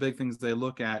that one of the big things they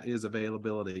look at is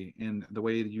availability in the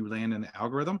way that you land in the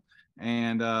algorithm.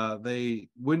 And they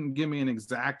wouldn't give me an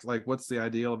exact, what's the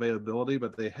ideal availability,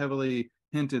 but they heavily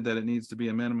hinted that it needs to be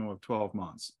a minimum of 12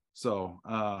 months. So,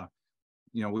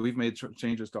 we've made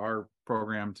changes to our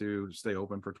program to stay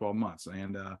open for 12 months.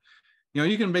 And,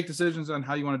 you can make decisions on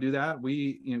how you want to do that.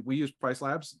 We use Price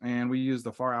Labs, and we use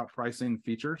the far out pricing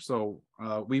feature. So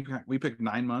we picked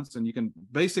 9 months, and you can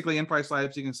basically in Price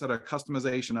Labs, you can set a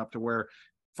customization up to where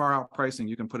far out pricing,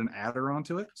 you can put an adder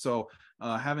onto it. So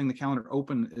having the calendar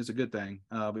open is a good thing,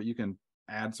 but you can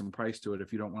add some price to it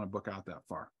if you don't want to book out that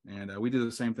far. And we do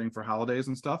the same thing for holidays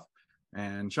and stuff.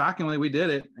 And shockingly, we did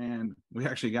it, and we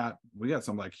got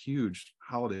some huge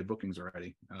holiday bookings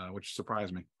already, which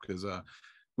surprised me because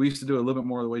we used to do a little bit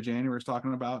more of the way January was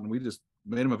talking about, and we just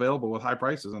made them available with high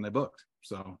prices, and they booked.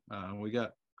 So we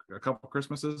got a couple of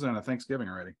Christmases and a Thanksgiving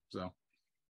already. So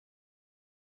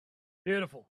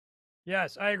beautiful.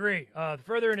 Yes, I agree. The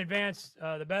further in advance,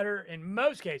 the better in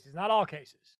most cases, not all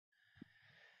cases.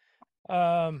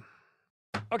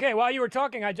 Okay, while you were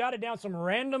talking, I jotted down some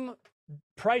random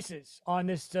prices on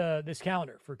this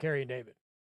calendar for Carrie and David.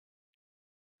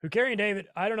 Carrie and David,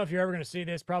 I don't know if you're ever going to see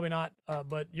this, probably not,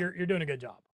 but you're doing a good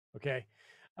job. Okay.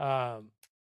 I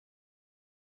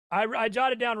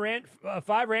jotted down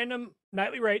 5 random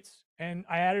nightly rates, and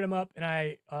I added them up, and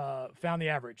I found the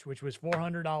average, which was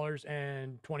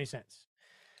 $400.20.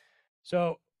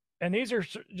 So, and these are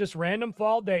just random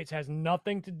fall dates, has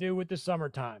nothing to do with the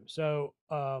summertime. So,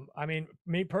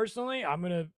 me personally, I'm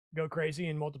going to go crazy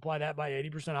and multiply that by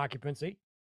 80% occupancy.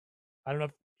 I don't know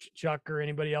if Chuck or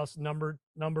anybody else number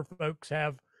folks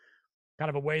have kind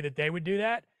of a way that they would do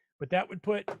that, but that would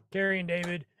put Carrie and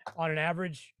David on an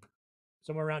average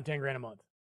somewhere around 10 grand a month.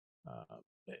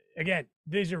 Again,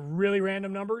 these are really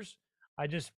random numbers. I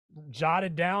just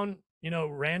jotted down,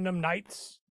 random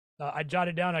nights. I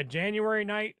jotted down a January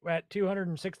night at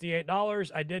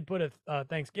 $268. I did put a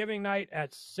Thanksgiving night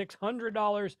at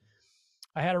 $600.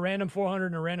 I had a random 400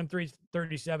 and a random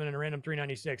 337 and a random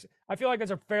 396. I feel like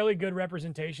that's a fairly good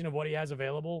representation of what he has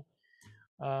available.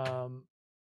 And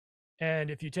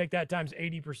if you take that times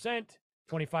 80%,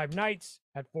 25 nights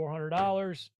at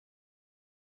 $400.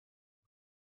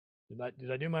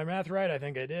 Did I do my math right? I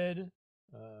think I did.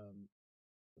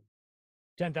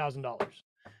 $10,000.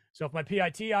 So if my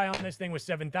PITI on this thing was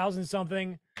 7,000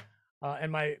 something,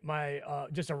 and my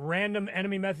just a random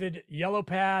enemy method yellow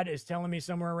pad is telling me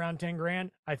somewhere around 10 grand,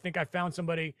 I think I found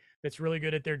somebody that's really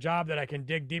good at their job that I can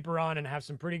dig deeper on and have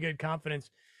some pretty good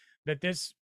confidence that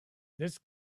this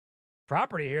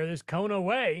property here, this Kona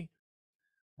Way,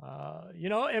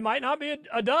 it might not be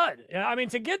a dud. I mean,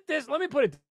 to get this, let me put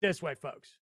it this way,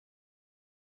 folks.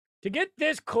 To get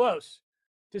this close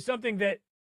to something that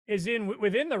is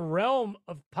within the realm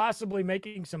of possibly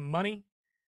making some money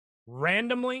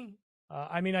randomly.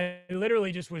 I mean, I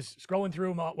literally just was scrolling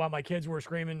through while my kids were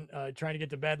screaming, trying to get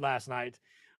to bed last night.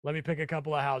 Let me pick a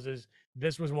couple of houses.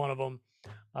 This was one of them.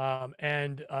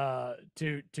 And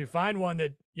to find one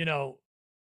that,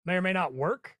 may or may not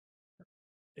work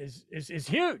is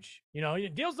huge.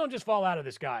 Deals don't just fall out of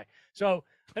the sky. So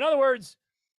in other words,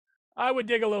 I would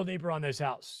dig a little deeper on this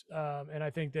house. And I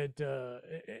think that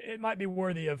it might be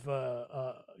worthy of,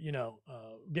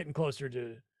 getting closer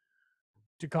to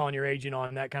calling your agent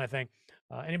on that kind of thing.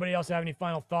 Anybody else have any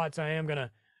final thoughts? I am going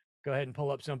to go ahead and pull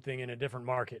up something in a different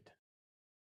market.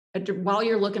 While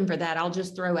you're looking for that, I'll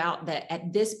just throw out that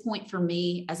at this point for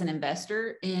me as an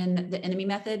investor in the enemy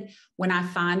method, when I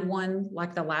find one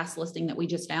like the last listing that we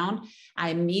just found, I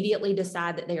immediately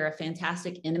decide that they are a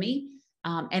fantastic enemy.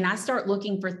 And I start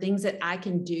looking for things that I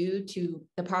can do to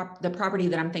the property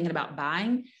that I'm thinking about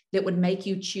buying that would make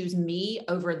you choose me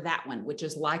over that one, which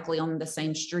is likely on the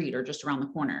same street or just around the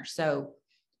corner. So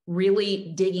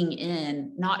really digging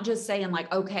in, not just saying like,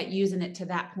 okay, using it to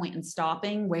that point and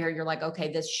stopping where you're like,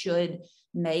 okay, this should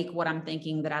make what I'm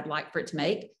thinking that I'd like for it to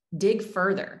make. Dig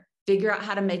further, figure out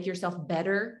how to make yourself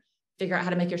better, figure out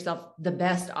how to make yourself the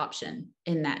best option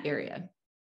in that area.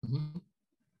 Mm-hmm.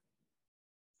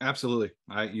 Absolutely.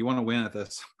 You want to win at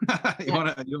this. You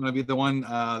want to be the one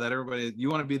you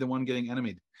want to be the one getting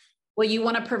enemied. Well, you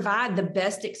want to provide the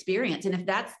best experience. And if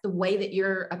that's the way that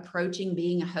you're approaching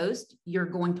being a host, you're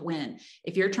going to win.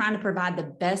 If you're trying to provide the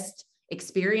best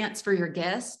experience for your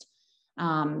guest,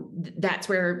 that's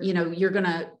where,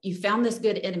 you found this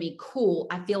good enemy. Cool.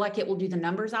 I feel like it will do the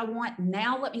numbers I want.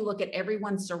 Now let me look at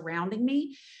everyone surrounding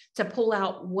me to pull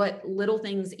out what little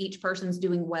things each person's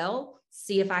doing well,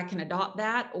 see if I can adopt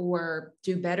that or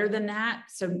do better than that.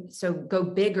 So go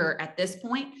bigger at this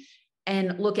point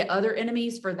and look at other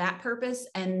enemies for that purpose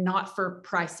and not for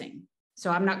pricing.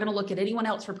 So I'm not going to look at anyone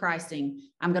else for pricing.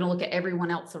 I'm going to look at everyone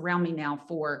else around me now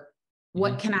for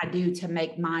what can I do to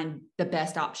make mine the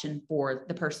best option for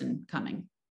the person coming.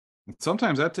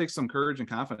 Sometimes that takes some courage and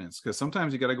confidence, because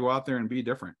sometimes you got to go out there and be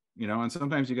different, and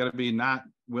sometimes you got to be not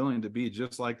willing to be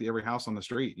just like every house on the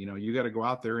street. You got to go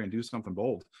out there and do something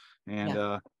bold. And,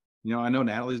 I know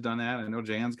Natalie's done that. I know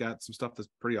Jan's got some stuff that's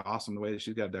pretty awesome the way that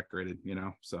she's got it decorated,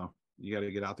 so you got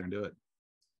to get out there and do it.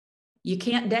 You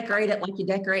can't decorate it like you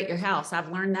decorate your house.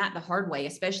 I've learned that the hard way,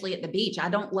 especially at the beach. I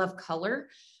don't love color.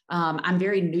 I'm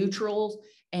very neutral.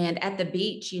 And at the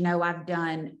beach, I've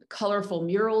done colorful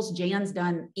murals. Jan's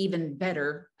done even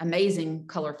better, amazing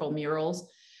colorful murals.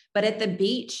 But at the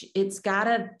beach, it's got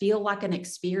to feel like an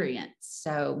experience.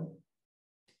 So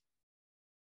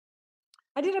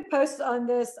I did a post on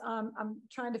this. I'm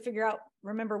trying to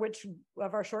remember which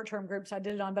of our short-term groups I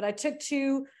did it on, but I took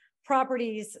two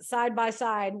properties side by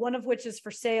side, one of which is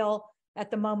for sale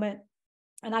at the moment.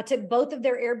 And I took both of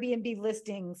their Airbnb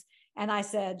listings and I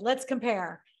said, let's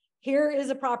compare. Here is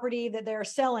a property that they're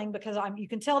selling because you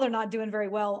can tell they're not doing very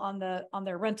well on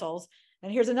their rentals.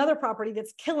 And here's another property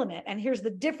that's killing it. And here's the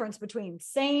difference between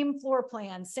same floor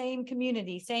plan, same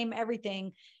community, same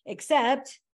everything,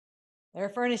 except their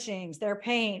furnishings, their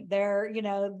paint,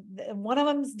 one of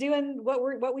them's doing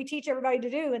what we teach everybody to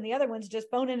do, and the other one's just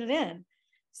phoning it in.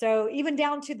 So even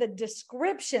down to the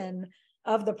description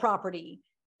of the property,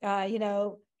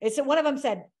 it's one of them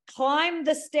said, climb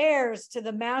the stairs to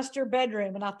the master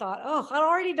bedroom. And I thought, oh, I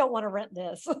already don't want to rent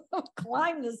this.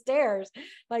 Climb the stairs.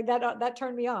 Like that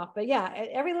turned me off. But yeah,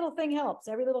 every little thing helps.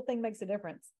 Every little thing makes a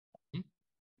difference.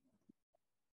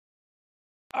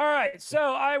 All right. So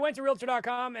I went to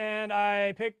realtor.com and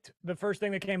I picked the first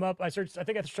thing that came up. I searched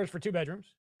for 2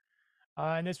 bedrooms.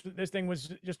 And this thing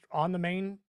was just on the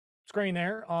main screen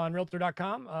there on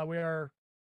realtor.com. We are,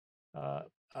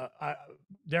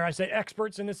 dare I say,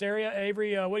 experts in this area.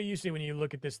 Avery, what do you see when you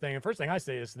look at this thing? And first thing I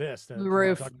say is this. The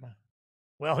roof.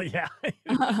 Well, yeah.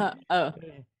 Oh.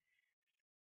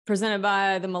 presented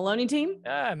by the Maloney team.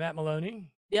 Yeah, Matt Maloney.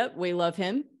 Yep, we love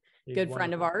him. He's Good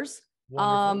friend of wonderful. ours.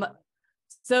 Wonderful.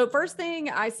 So first thing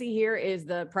I see here is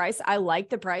the price. I like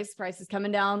the price. Price is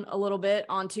coming down a little bit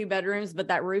on 2 bedrooms, but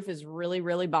that roof is really,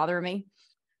 really bothering me.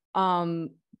 Go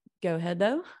ahead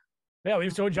though. Yeah, we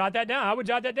so jot that down. I would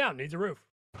jot that down. Needs a roof.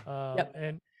 Yep.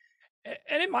 And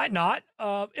it might not.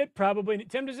 It probably.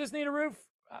 Tim, does this need a roof?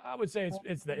 I would say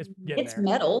it's getting It's there.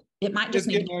 metal. It might just It's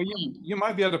need getting to there. be cleaned. You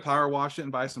might be able to power wash it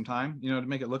and buy some time, to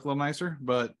make it look a little nicer,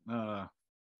 but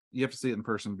you have to see it in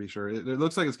person to be sure. It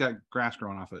looks like it's got grass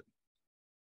growing off it.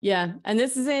 Yeah. And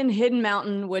this is in Hidden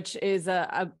Mountain, which is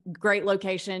a great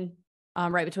location,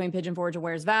 right between Pigeon Forge and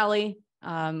Wares Valley.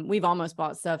 We've almost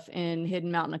bought stuff in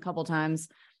Hidden Mountain a couple times.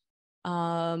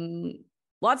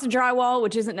 Lots of drywall,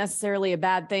 which isn't necessarily a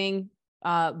bad thing.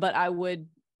 But I would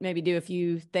maybe do a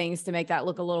few things to make that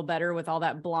look a little better with all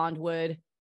that blonde wood,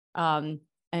 and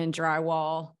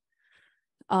drywall.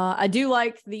 I do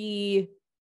like the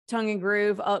tongue and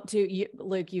groove up to you,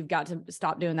 Luke. You've got to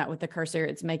stop doing that with the cursor.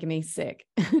 It's making me sick.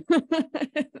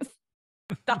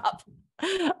 Stop.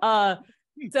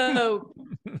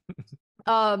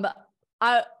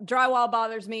 Drywall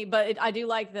bothers me, but I do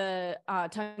like the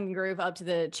tongue and groove up to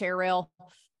the chair rail.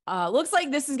 Looks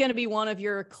like this is going to be one of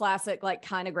your classic, like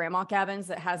kind of grandma cabins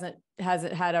that hasn't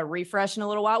had a refresh in a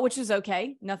little while, which is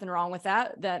okay. Nothing wrong with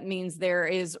that. That means there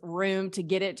is room to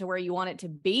get it to where you want it to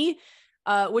be,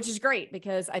 which is great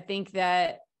because I think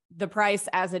that the price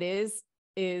as it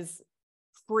is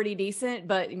pretty decent,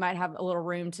 but you might have a little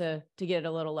room to get it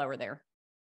a little lower there.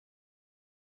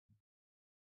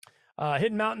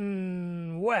 Hidden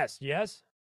Mountain West, yes.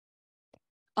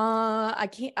 I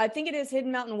think it is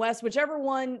Hidden Mountain West, whichever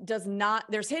one does not.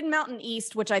 There's Hidden Mountain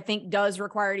East, which I think does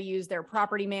require to use their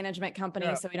property management company.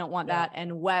 Yeah. So we don't want Yeah. that.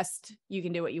 And West, you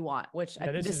can do what you want, which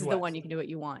this is the West. one you can do what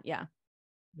you want. Yeah.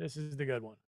 This is the good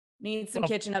one. Need some Well,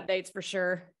 kitchen updates for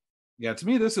sure. Yeah, to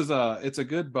me, this is it's a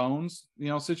good bones,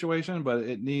 situation, but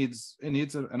it needs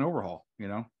an overhaul,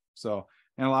 So,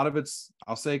 and a lot of it's,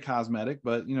 I'll say cosmetic,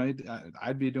 but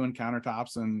I'd be doing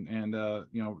countertops and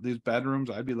these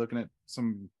bedrooms. I'd be looking at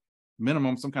some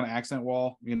kind of accent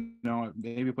wall,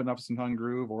 maybe putting up some tongue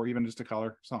groove or even just a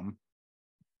color, something.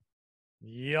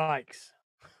 Yikes.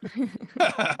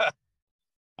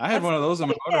 I had one of those in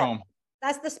my motorhome.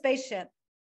 That's the spaceship.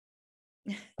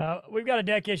 We've got a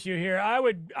deck issue here.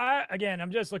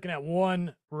 I'm just looking at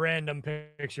one random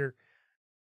picture.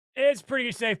 It's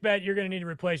pretty safe bet you're going to need to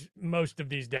replace most of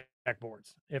these deck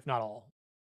boards, if not all,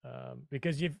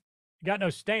 because you've got no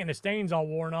stain. The stain's all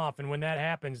worn off, and when that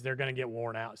happens, they're going to get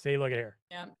worn out. See, look at here.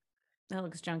 Yeah, that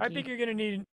looks junky. I think you're going to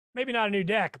need maybe not a new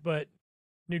deck, but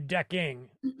new decking.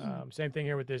 Same thing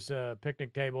here with this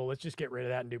picnic table. Let's just get rid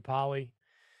of that and do poly.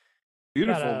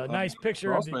 Beautiful. Got a nice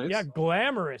picture of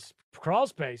glamorous crawl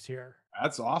space here.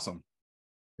 That's awesome.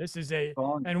 This is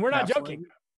and we're not joking.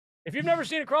 If you've never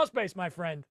seen a crawl space, my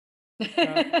friend,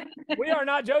 we are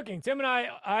not joking. Tim and I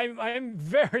am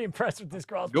very impressed with this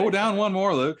crawl space. Go down one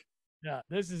more, Luke. Yeah,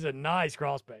 this is a nice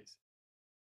crawl space.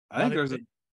 I think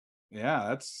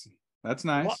that's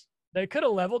nice. Well, they could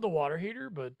have leveled the water heater,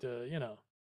 but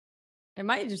it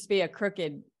might just be a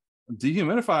crooked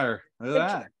dehumidifier. Look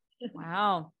at that.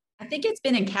 Wow. I think it's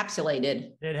been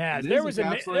encapsulated. It has. There was a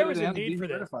need for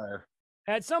this.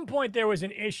 At some point, there was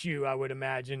an issue, I would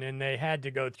imagine, and they had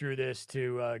to go through this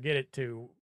to get it to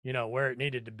where it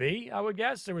needed to be. I would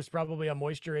guess there was probably a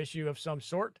moisture issue of some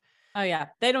sort. Oh yeah,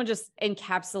 they don't just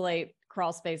encapsulate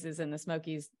crawl spaces in the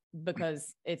Smokies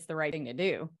because it's the right thing to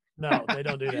do. No, they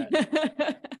don't do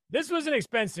that. This was an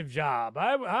expensive job.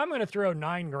 I'm going to throw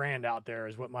 $9,000 out there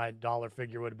is what my dollar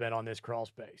figure would have been on this crawl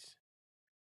space.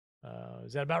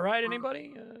 Is that about right?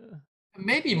 Anybody?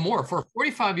 Maybe more for a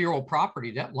 45-year-old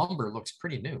property. That lumber looks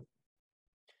pretty new.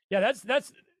 Yeah,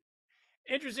 that's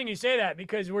interesting you say that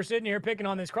because we're sitting here picking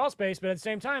on this crawl space, but at the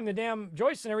same time, the damn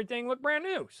joists and everything look brand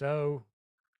new. So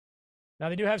now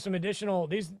they do have some additional.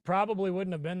 These probably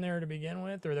wouldn't have been there to begin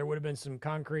with, or there would have been some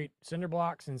concrete cinder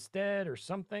blocks instead, or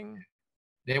something.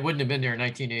 They wouldn't have been there in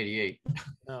 1988.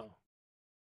 No,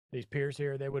 these piers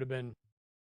here, they would have been.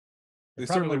 They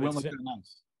certainly wouldn't look that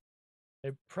nice.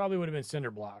 They probably would have been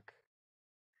cinder block.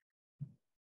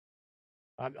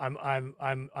 I'm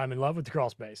in love with the crawl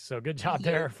space. So good job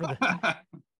there for the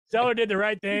seller did the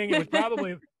right thing. It was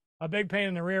probably a big pain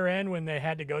in the rear end when they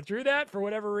had to go through that for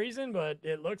whatever reason, but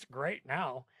it looks great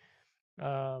now.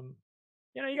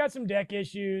 You got some deck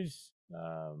issues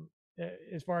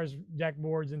as far as deck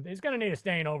boards, and it's going to need a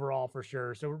stain overall for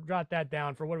sure. So jot that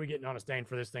down for what are we getting on a stain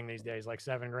for this thing these days? Like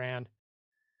 $7,000.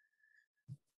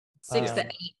 6 to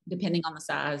 8, depending on the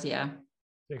size. Yeah.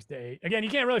 6 to 8. Again, you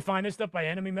can't really find this stuff by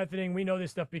enemy methoding. We know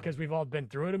this stuff because we've all been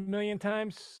through it a million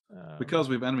times. Because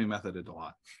we've enemy methoded a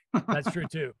lot. That's true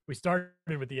too. We started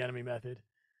with the enemy method.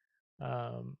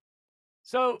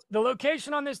 So the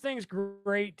location on this thing is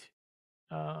great.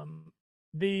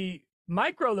 The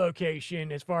micro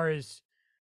location, as far as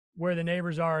where the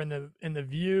neighbors are in the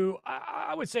view,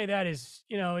 I would say that is,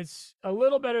 it's a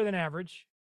little better than average.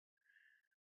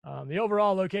 The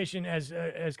overall location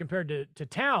as compared to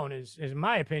town is, in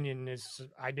my opinion, is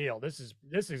ideal. This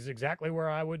is exactly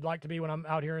where I would like to be when I'm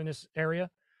out here in this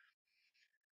area.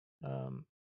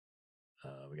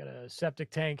 We got a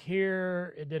septic tank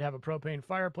here. It did have a propane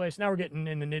fireplace. Now we're getting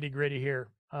in the nitty gritty here.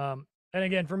 And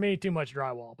again, for me, too much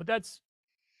drywall, but that's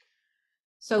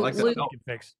So like that. Luke, we can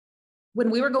fix. when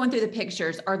we were going through the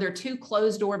pictures, are there 2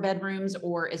 closed door bedrooms,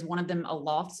 or is one of them a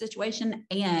loft situation?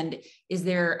 And is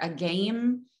there a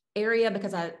game area?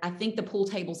 Because I think the pool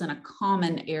table's in a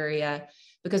common area,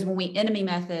 because when we enemy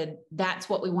method, that's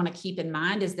what we want to keep in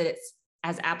mind, is that it's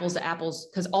as apples to apples,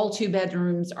 because all 2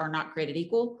 bedrooms are not created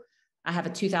equal. I have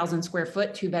a 2,000 square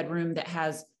foot 2-bedroom that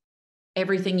has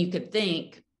everything you could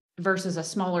think versus a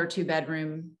smaller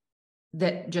 2-bedroom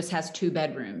that just has 2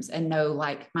 bedrooms and no,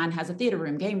 like mine has a theater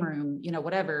room, game room,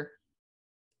 whatever.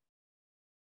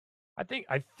 I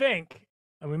think,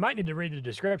 and we might need to read the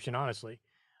description, honestly.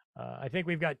 I think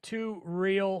we've got 2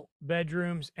 real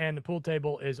bedrooms and the pool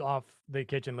table is off the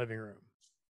kitchen living room.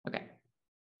 Okay.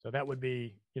 So that would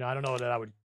be, I don't know that I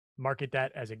would market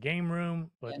that as a game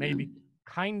room, but Yeah, maybe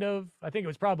kind of. I think it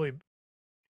was probably,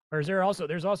 or is there also,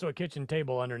 there's also a kitchen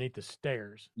table underneath the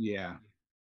stairs. Yeah.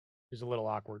 It's a little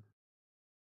awkward.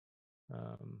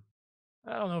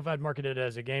 I don't know if I'd market it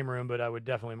as a game room, but I would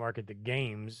definitely market the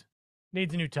games.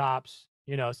 Needs new tops,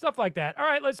 stuff like that. All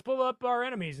right, let's pull up our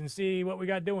enemies and see what we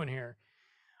got doing here.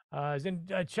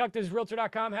 Chuck, does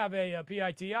Realtor.com have a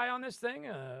PITI on this thing?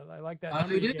 I like that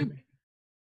number We you do. gave me.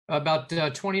 About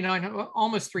 29,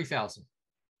 almost 3,000.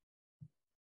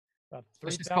 About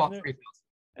Let's just call 3,000. it 3,000.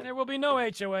 And there will be no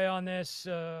HOA on this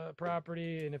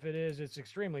property, and if it is, it's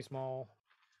extremely small.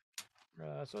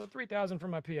 So 3,000 for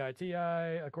my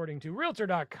PITI, according to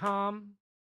Realtor.com.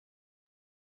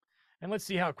 And let's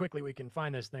see how quickly we can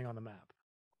find this thing on the map.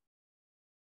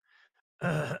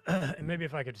 And maybe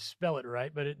if I could spell it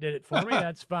right, but it did it for me.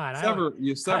 That's fine.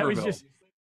 Severville.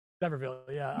 Severville.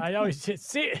 Yeah, I always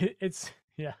see it's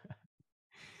yeah.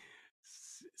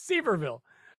 Severville.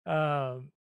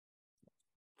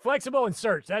 Flexible and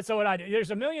search. That's what I do.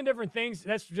 There's a million different things.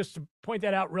 That's just to point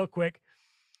that out real quick.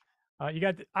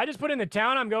 I just put in the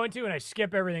town I'm going to and I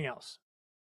skip everything else.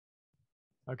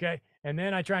 Okay. And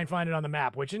then I try and find it on the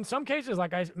map, which in some cases,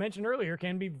 like I mentioned earlier,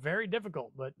 can be very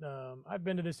difficult, but I've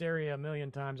been to this area a million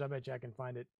times. I bet you I can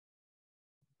find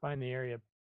the area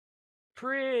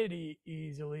pretty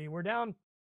easily. We're down.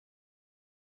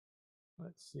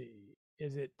 Let's see.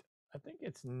 I think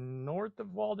it's north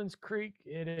of Walden's Creek.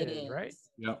 It is, right?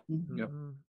 Yep. Yep.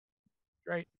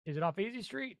 Right. Is it off Easy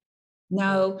Street?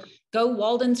 No, go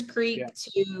Walden's Creek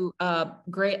to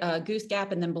Goose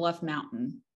Gap and then Bluff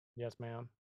Mountain. Yes, ma'am.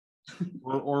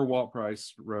 Or Walt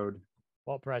Price Road.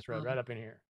 Walt Price Road, right up in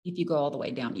here. If you go all the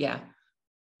way down, yeah.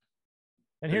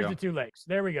 And here's the 2 lakes.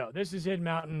 There we go. This is Hidden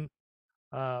Mountain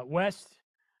West.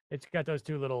 It's got those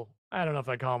 2 little, I don't know if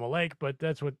I call them a lake, but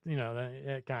that's what,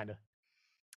 kind of.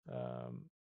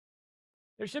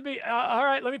 There should be, all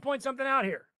right, let me point something out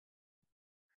here.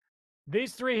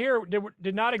 These 3 here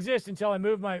did not exist until I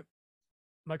moved my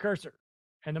cursor.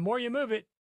 And the more you move it,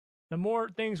 the more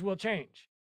things will change,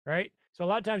 right? So a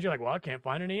lot of times you're like, well, I can't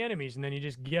find any enemies. And then you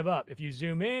just give up. If you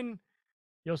zoom in,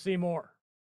 you'll see more.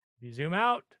 If you zoom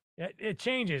out, it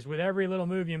changes with every little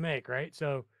move you make, right?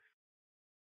 So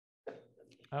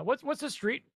what's the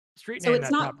street So name?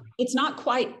 it's not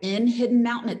quite in Hidden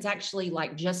Mountain. It's actually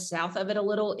like just south of it a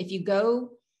little. If you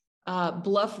go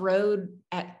Bluff Road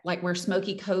at like where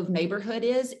Smoky Cove neighborhood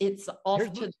is, it's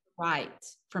off to the right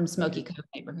from Smoky Cove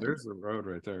neighborhood. There's the road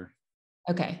right there.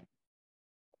 Okay.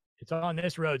 It's on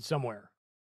this road somewhere.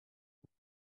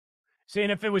 See,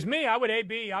 and if it was me, I would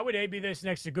AB this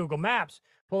next to Google Maps,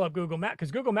 pull up Google Maps,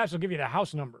 because Google Maps will give you the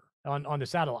house number on the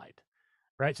satellite,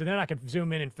 right? So then I can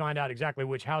zoom in and find out exactly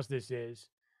which house this is.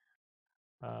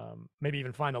 Maybe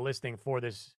even find the listing for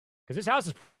this, because this house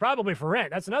is probably for rent.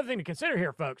 That's another thing to consider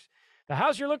here, folks. The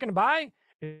house you're looking to buy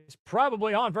is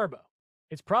probably on Vrbo.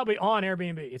 It's probably on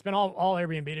Airbnb. It's been all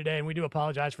Airbnb today, and we do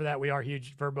apologize for that. We are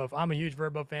huge Vrbo. I'm a huge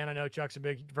Vrbo fan. I know Chuck's a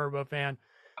big Vrbo fan.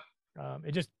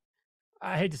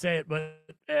 I hate to say it, but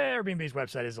Airbnb's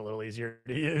website is a little easier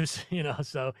to use,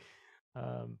 so.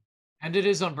 And it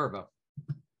is on Vrbo.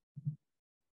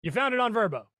 You found it on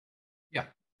Vrbo? Yeah.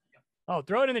 Oh,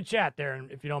 throw it in the chat there,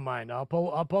 and if you don't mind, I'll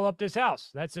pull up this house.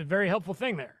 That's a very helpful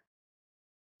thing there.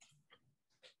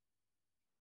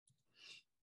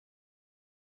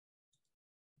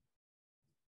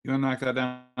 You want to knock that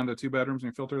down to 2 bedrooms and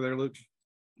your filter there, Luke?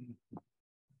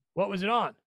 What was it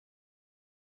on?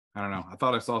 I don't know. I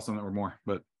thought I saw some that were more,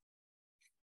 but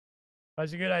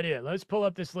That's a good idea. Let's pull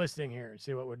up this listing here and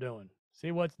see what we're doing.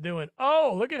 See what's doing.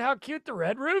 Oh, look at how cute the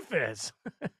red roof is.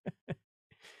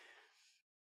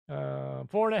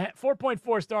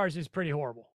 4.4 stars is pretty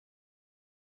horrible.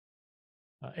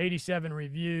 87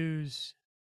 reviews.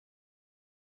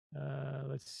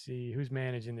 Let's see who's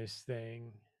managing this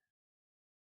thing.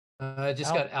 I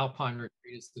just got Alpine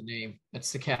Retreat is the name.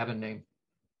 That's the cabin name.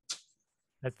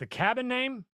 That's the cabin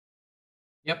name?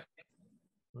 Yep.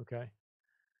 Okay.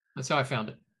 That's how I found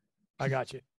it. I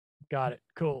got you. Got it.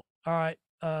 Cool. All right.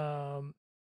 Now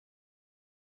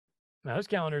this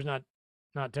calendar's not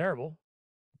terrible.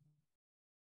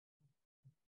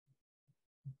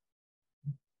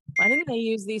 Why didn't they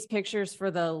use these pictures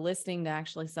for the listing to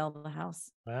actually sell the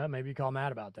house? Maybe call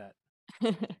Matt about that.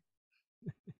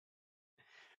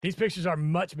 These pictures are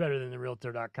much better than the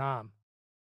Realtor.com.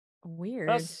 Weird.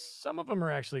 Plus, some of them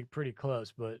are actually pretty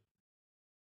close, but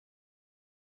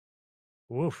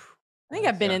woof. I think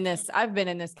I've been in this. I've been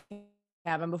in this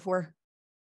cabin before.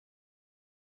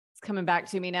 It's coming back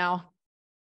to me now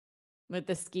with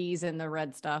the skis and the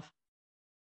red stuff.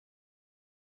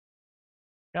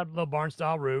 Got a little barn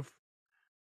style roof.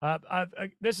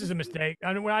 This is a mistake.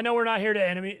 I know we're not here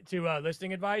to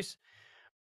listing advice.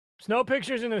 Snow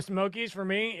pictures in the Smokies for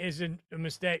me is a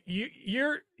mistake.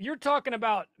 You're talking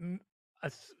about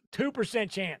a 2%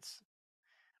 chance,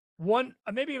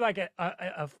 maybe like a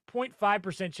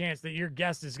 0.5% chance that your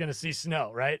guest is going to see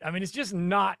snow, right? I mean, it's just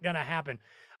not going to happen.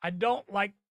 I don't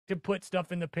like to put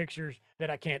stuff in the pictures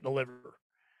that I can't deliver.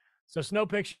 So snow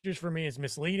pictures for me is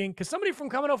misleading because somebody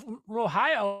coming up from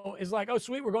Ohio is like, oh,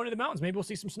 sweet, we're going to the mountains. Maybe we'll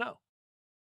see some snow,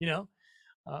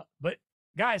 but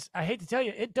guys, I hate to tell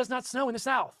you, it does not snow in the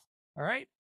South. All right.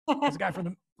 As a guy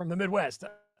from the Midwest,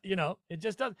 it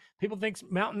just does. People think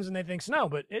mountains and they think snow,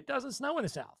 but it doesn't snow in the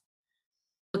South.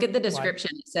 Look at the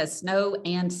description. It says snow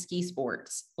and ski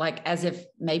sports, like as if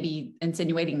maybe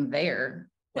insinuating there,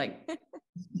 like.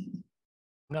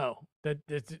 No,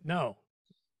 no,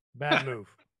 bad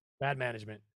move, bad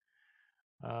management.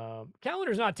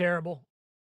 Calendar's not terrible.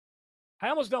 I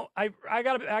almost don't. I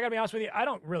gotta be honest with you. I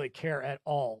don't really care at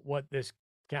all what this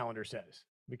calendar says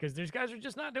because these guys are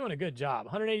just not doing a good job.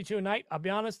 182 a night. I'll be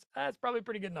honest. That's probably a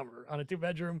pretty good number on a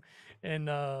 2-bedroom. And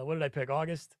what did I pick?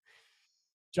 August.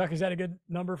 Chuck, is that a good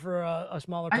number for a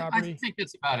smaller property? I think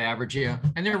it's about average, yeah.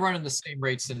 And they're running the same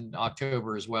rates in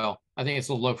October as well. I think it's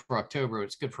a little low for October.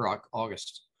 It's good for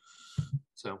August.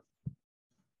 So.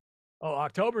 Oh,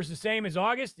 October's the same as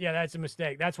August? Yeah, that's a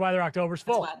mistake. That's why their October's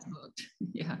full. That's why it's booked.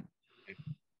 Yeah.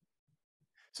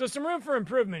 So some room for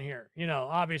improvement here.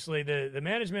 Obviously the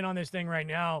management on this thing right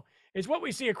now is what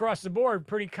we see across the board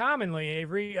pretty commonly.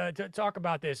 Avery, to talk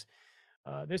about this.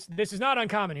 This is not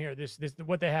uncommon here. This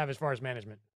what they have as far as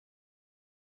management.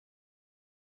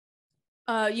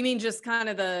 You mean just kind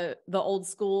of the old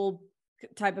school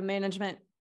type of management?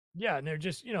 Yeah, and they're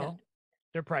just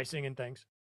their pricing and things.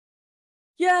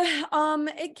 Yeah,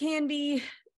 it can be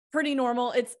pretty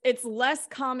normal. It's less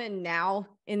common now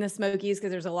in the Smokies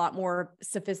because there's a lot more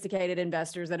sophisticated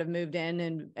investors that have moved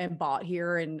in and bought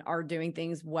here and are doing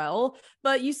things well.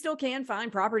 But you still can find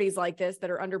properties like this that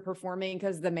are underperforming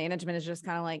because the management is just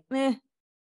kind of like, meh.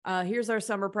 Here's our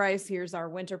summer price. Here's our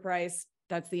winter price.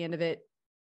 That's the end of it.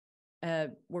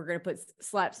 We're gonna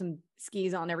slap some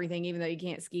skis on everything, even though you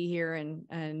can't ski here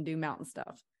and do mountain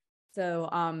stuff. So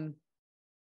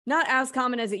not as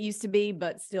common as it used to be,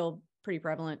 but still pretty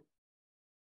prevalent.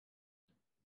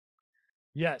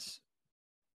 Yes.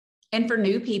 And for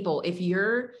new people, if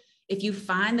you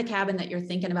find the cabin that you're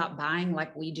thinking about buying,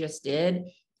 like we just did,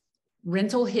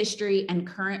 rental history and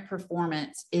current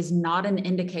performance is not an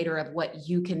indicator of what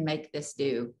you can make this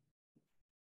do.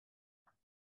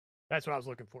 That's what I was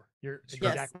looking for. You're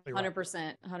exactly right.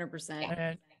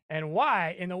 100%. And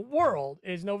why in the world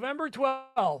is November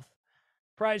 12th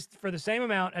priced for the same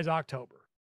amount as October?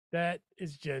 That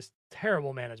is just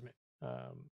terrible management.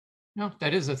 No,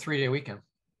 that is a 3-day weekend.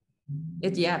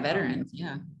 It's veterans.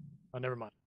 Yeah. Oh, never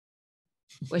mind.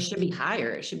 Well, it should be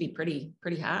higher. It should be pretty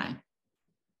high.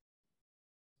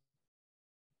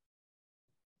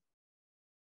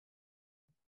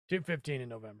 $215 in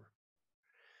November.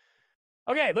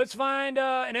 Okay, let's find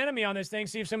an enemy on this thing.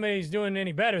 See if somebody's doing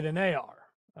any better than they are.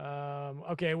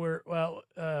 Okay,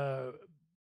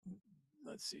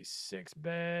 let's see, 6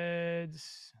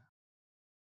 beds.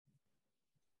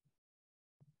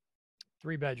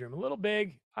 3 bedroom, a little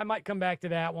big. I might come back to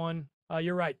that one.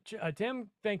 You're right. Tim,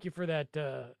 thank you for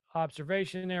that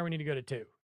observation there. We need to go to 2.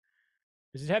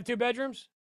 Does it have 2 bedrooms?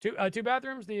 2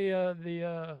 bathrooms?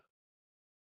 The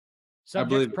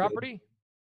subject property?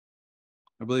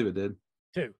 I believe it did.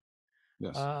 2.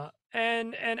 Yes.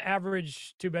 And an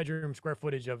average 2 bedroom square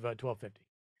footage of 1250.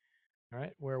 All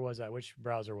right. Where was I? Which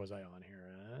browser was I on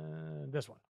here? This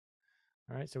one.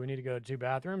 All right. So we need to go to 2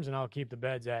 bathrooms, and I'll keep the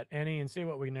beds at any and see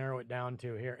what we narrow it down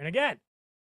to here. And again,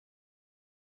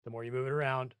 the more you move it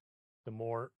around, the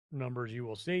more numbers you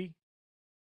will see.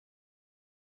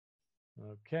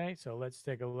 Okay. So let's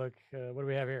take a look. What do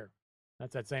we have here?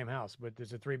 That's that same house, but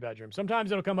there's a 3 bedroom.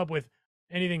 Sometimes it'll come up with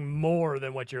anything more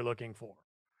than what you're looking for,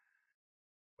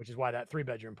 which is why that 3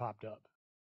 bedroom popped up.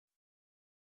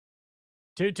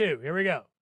 2-2. Here we go.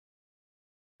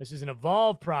 This is an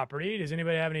Evolve property. Does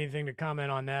anybody have anything to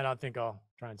comment on that? I think I'll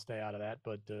try and stay out of that,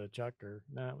 but Chuck, or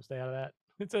no, we'll stay out of that.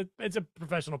 It's a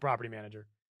professional property manager.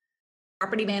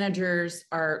 Property managers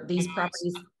these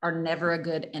properties are never a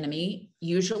good enemy,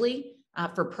 usually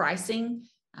for pricing,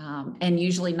 and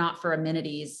usually not for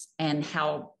amenities and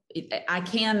how I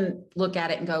can look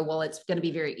at it and go, well, it's going to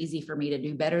be very easy for me to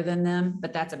do better than them,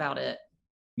 but that's about it.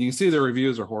 You can see the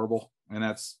reviews are horrible, and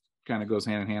that's kind of goes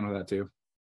hand in hand with that too.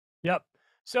 Yep.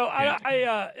 So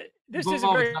this is a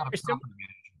very simple.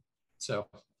 So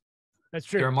that's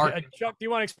true. Chuck, do you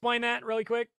want to explain that really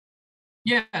quick?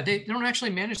 Yeah, they don't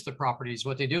actually manage the properties.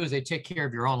 What they do is they take care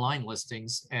of your online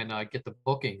listings and get the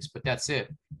bookings, but that's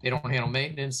it. They don't handle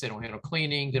maintenance. They don't handle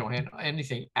cleaning. They don't handle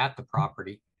anything at the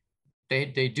property.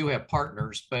 They do have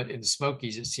partners, but in the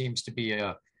Smokies, it seems to be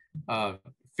a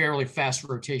fairly fast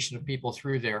rotation of people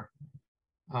through there.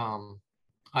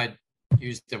 I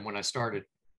used them when I started,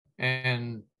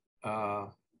 and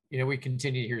we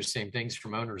continue to hear the same things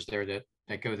from owners there that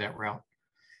go that route.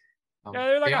 Yeah,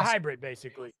 they're like a hybrid,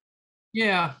 basically.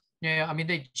 Yeah. I mean,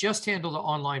 they just handle the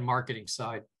online marketing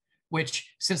side,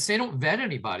 which since they don't vet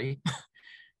anybody,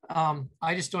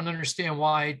 I just don't understand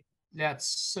why that's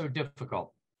so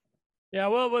difficult. Yeah,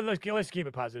 well, let's keep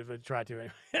it positive. Let's try to.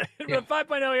 Yeah.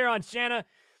 5.0 here on Shauna.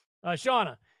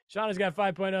 Shauna's got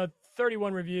 5.0,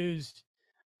 31 reviews.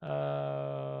 That's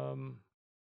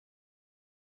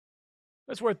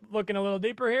worth looking a little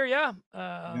deeper here. Yeah.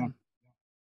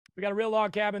 We got a real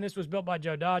log cabin. This was built by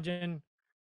Joe Dodgen.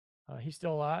 He's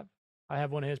still alive. I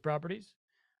have one of his properties.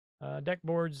 Deck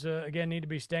boards, again, need to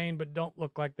be stained, but don't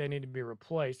look like they need to be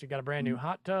replaced. You got a brand new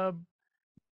hot tub.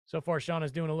 So far,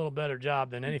 Shauna's doing a little better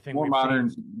job than anything. More modern.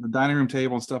 The dining room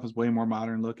table and stuff is way more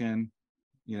modern looking.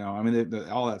 I mean,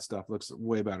 all that stuff looks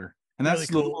way better. And that's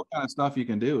really cool. The kind of stuff you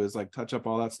can do is like touch up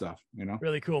all that stuff,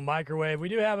 Really cool microwave. We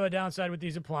do have a downside with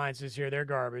these appliances here. They're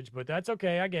garbage, but that's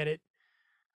okay. I get it.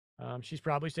 She's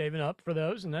probably saving up for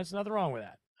those, and that's nothing wrong with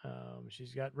that.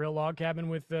 She's got real log cabin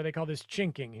with, they call this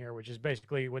chinking here, which is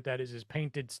basically what that is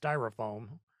painted styrofoam,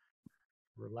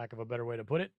 for lack of a better way to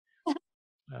put it.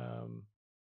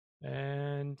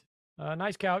 And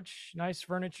nice couch, nice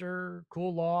furniture,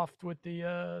 cool loft with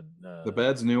the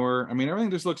bed's newer. I mean,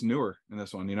 everything just looks newer in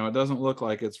this one. It doesn't look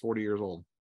like it's 40 years old.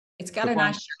 It's got a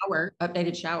nice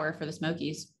updated shower for the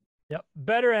Smokies. Yep.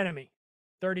 Better enemy.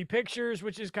 30 pictures,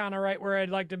 which is kind of right where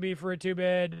I'd like to be for a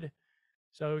 2-bed.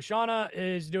 So Shauna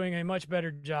is doing a much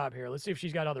better job here. Let's see if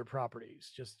she's got other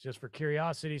properties. Just for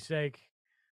curiosity's sake.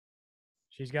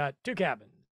 She's got 2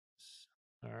 cabins.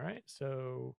 All right.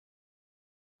 So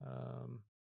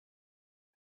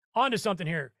on to something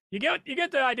here. You get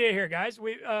the idea here, guys.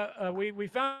 We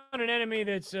found an enemy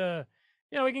that's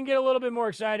we can get a little bit more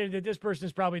excited that this person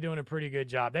is probably doing a pretty good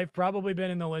job. They've probably been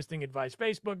in the listing advice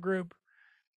Facebook group.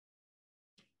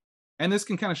 And this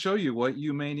can kind of show you what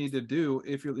you may need to do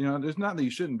if you're, there's not that you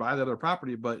shouldn't buy the other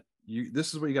property, but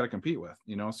this is what you got to compete with,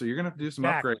 so you're going to have to do some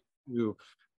upgrades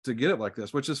to get it like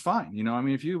this, which is fine. I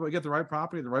mean, if you get the right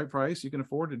property at the right price, you can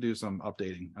afford to do some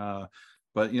updating.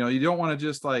 But you don't want to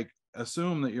just like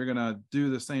assume that you're going to do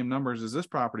the same numbers as this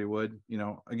property would.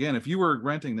 Again, if you were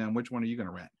renting them, which one are you going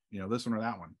to rent? This one or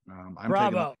that one?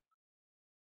 Bravo.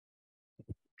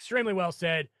 Extremely well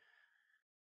said.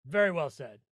 Very well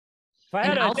said. If I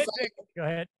had go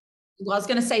ahead. Well, I was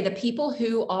going to say the people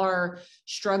who are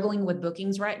struggling with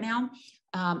bookings right now,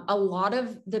 a lot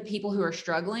of the people who are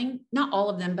struggling, not all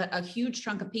of them, but a huge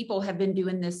chunk of people have been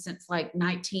doing this since like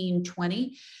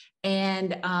 1920.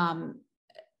 And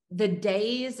the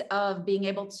days of being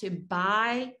able to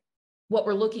buy what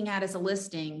we're looking at as a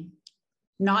listing,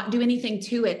 not do anything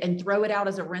to it and throw it out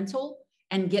as a rental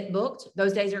and get booked,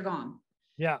 those days are gone.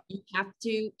 Yeah.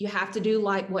 You have to do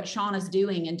like what Shauna's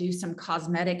doing and do some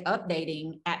cosmetic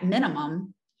updating at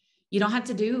minimum You don't have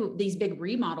to do these big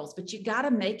remodels, but you got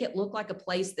to make it look like a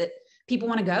place that people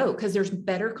want to go, because there's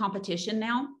better competition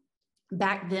now.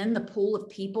 Back then, the pool of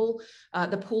people,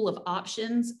 the pool of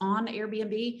options on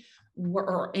Airbnb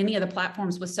or any of the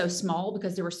platforms was so small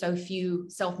because there were so few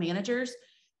self-managers.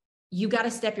 You got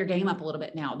to step your game up a little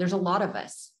bit now. There's a lot of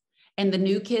us, and the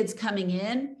new kids coming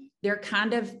in, they're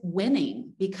kind of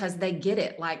winning because they get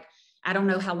it. Like, I don't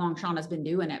know how long Shauna's been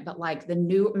doing it, but like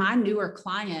my newer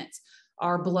clients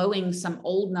are blowing some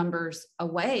old numbers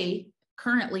away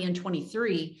currently in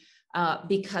 23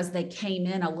 because they came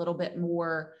in a little bit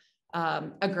more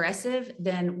aggressive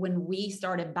than when we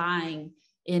started buying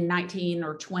in 19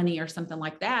 or 20 or something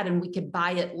like that. And we could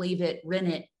buy it, leave it, rent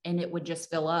it, and it would just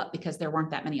fill up because there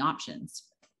weren't that many options.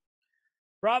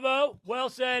 Bravo. Well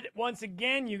said. Once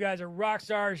again, you guys are rock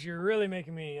stars. You're really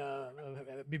making me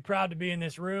be proud to be in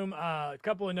this room. A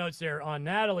couple of notes there on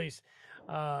Natalie's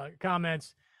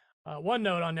comments. One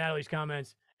note on Natalie's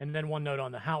comments, and then one note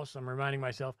on the house. I'm reminding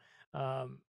myself.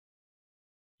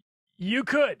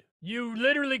 You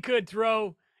literally could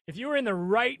throw, if you were in the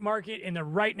right market, in the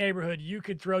right neighborhood, you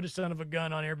could throw the son of a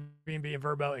gun on Airbnb and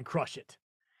Vrbo and crush it.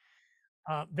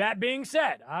 That being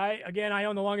said, I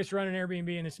own the longest running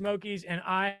Airbnb in the Smokies, and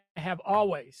I have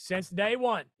always, since day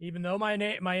one, even though my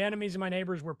enemies and my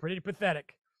neighbors were pretty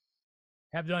pathetic,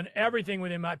 have done everything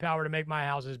within my power to make my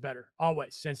houses better.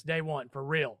 Always, since day one, for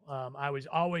real. I was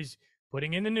always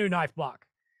putting in the new knife block,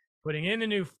 putting in the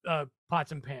new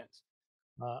pots and pans,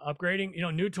 upgrading,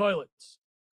 new toilets,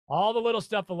 all the little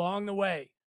stuff along the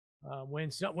way.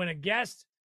 When a guest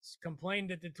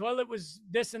complained that the toilet was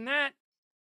this and that,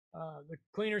 the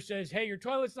cleaner says, hey, your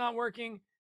toilet's not working.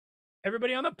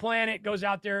 Everybody on the planet goes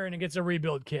out there and it gets a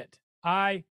rebuild kit.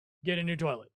 I get a new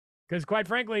toilet because, quite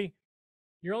frankly,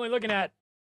 you're only looking at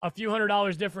a few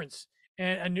 $100s difference,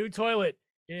 and a new toilet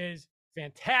is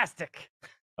fantastic.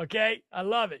 Okay, I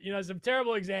love it. It's a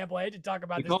terrible example. I hate to talk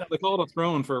about this. They call it a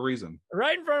throne for a reason.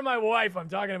 Right in front of my wife, I'm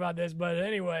talking about this. But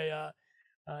anyway,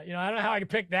 I don't know how I could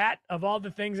pick that of all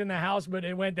the things in the house, but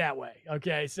it went that way.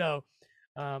 Okay, so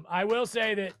I will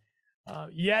say that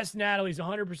yes, Natalie's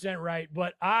 100% right.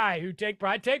 But I take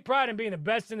pride in being the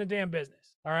best in the damn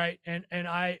business. All right, and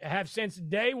I have since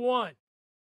day one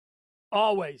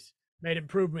always made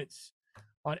improvements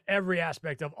on every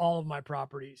aspect of all of my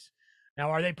properties.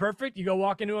 Now, are they perfect? You go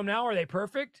walk into them now. Are they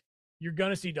perfect? You're going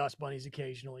to see dust bunnies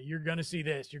occasionally. You're going to see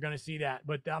this. You're going to see that.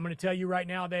 But I'm going to tell you right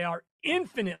now, they are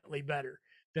infinitely better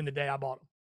than the day I bought them.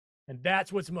 And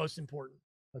that's what's most important.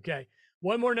 Okay.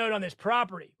 One more note on this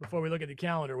property before we look at the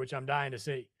calendar, which I'm dying to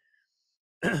see,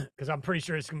 because I'm pretty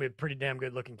sure it's going to be a pretty damn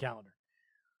good looking calendar.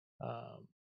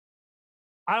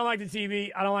 I don't like the TV.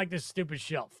 I don't like this stupid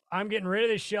shelf. I'm getting rid of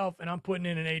this shelf, and I'm putting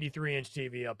in an 83-inch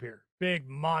TV up here. Big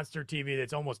monster TV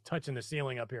that's almost touching the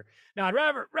ceiling up here. Now, I'd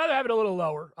rather have it a little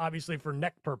lower, obviously, for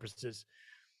neck purposes.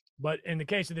 But in the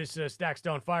case of this stacked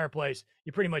stone fireplace,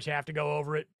 you pretty much have to go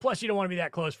over it. Plus, you don't want to be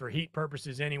that close for heat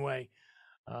purposes anyway.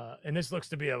 And this looks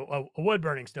to be a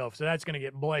wood-burning stove, so that's going to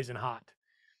get blazing hot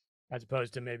as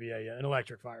opposed to maybe an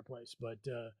electric fireplace. But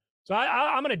so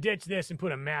I'm going to ditch this and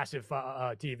put a massive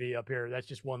TV up here. That's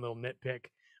just one little nitpick.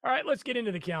 All right, let's get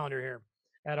into the calendar here.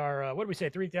 At our, what did we say,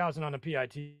 3,000 on the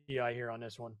PITI here on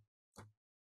this one.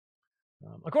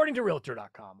 According to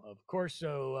Realtor.com, of course.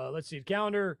 So let's see, the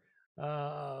calendar,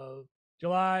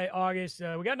 July, August.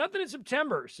 We got nothing in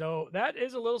September, so that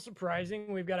is a little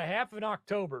surprising. We've got a half of an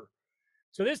October.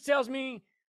 So this tells me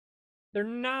they're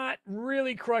not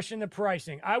really crushing the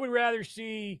pricing. I would rather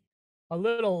see a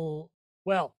little,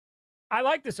 well, I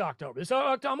like this October.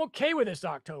 I'm okay with this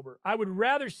October. I would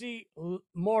rather see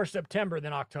more September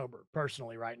than October,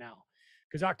 personally, right now,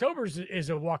 because October is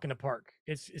a walk in the park.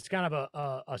 It's kind of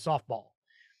a softball.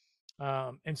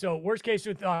 And so worst case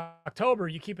with October,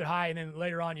 you keep it high, and then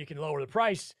later on you can lower the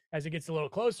price as it gets a little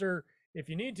closer if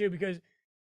you need to, because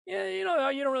you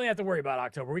don't really have to worry about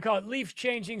October. We call it leaf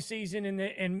changing season.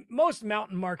 In most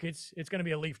mountain markets, it's going to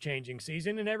be a leaf changing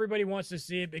season, and everybody wants to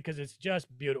see it because it's just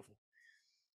beautiful.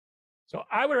 So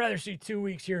I would rather see 2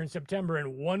 weeks here in September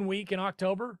and 1 week in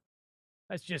October.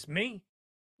 That's just me.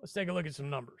 Let's take a look at some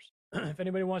numbers. If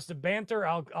anybody wants to banter,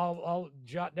 I'll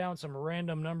jot down some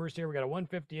random numbers here. We got a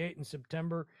 158 in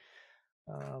September.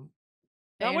 Now,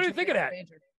 what do you think of that?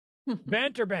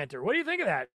 Banter. What do you think of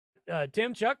that?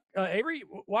 Tim, Chuck, Avery,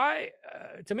 why?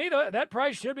 To me, that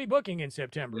price should be booking in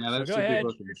September. Yeah, that so should go ahead. be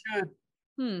booking. It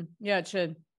should. Yeah, it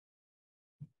should.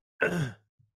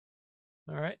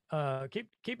 All right.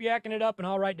 Keep yakking it up, and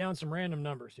I'll write down some random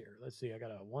numbers here. Let's see. I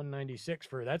got a 196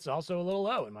 that's also a little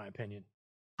low in my opinion.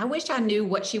 I wish I knew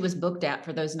what she was booked at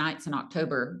for those nights in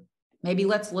October. Maybe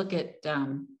let's look at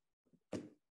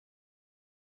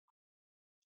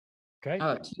Okay.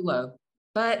 Oh, too low.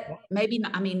 But maybe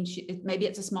not, I mean, maybe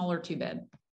it's a smaller 2-bed.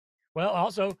 Well,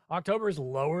 also October is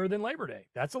lower than Labor Day.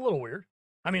 That's a little weird.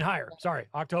 I mean, higher. Sorry,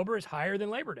 October is higher than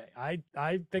Labor Day.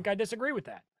 I think I disagree with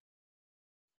that.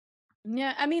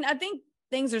 Yeah, I mean, I think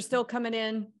things are still coming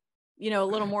in, a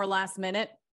little more last minute.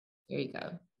 There you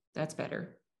go. That's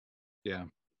better. Yeah.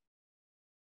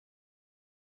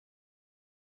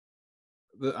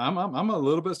 I'm a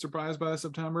little bit surprised by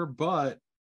September, but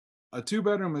a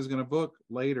 2-bedroom is going to book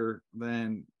later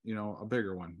than a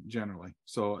bigger one generally.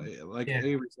 So like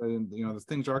Avery said, the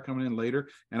things are coming in later.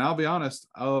 And I'll be honest,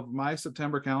 of my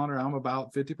September calendar, I'm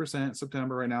about 50%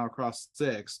 September right now across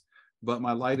 6, but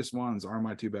my lightest ones are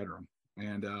my 2-bedroom.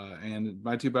 And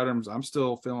my 2 bedrooms, I'm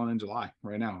still filling in July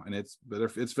right now, and it's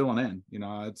filling in.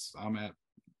 I'm at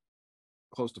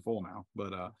close to full now,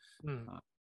 but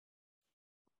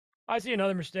I see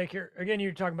another mistake here. Again,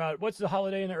 you're talking about what's the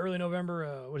holiday in the early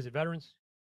November? What is it? Veterans?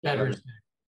 Veterans Day.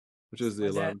 Which is the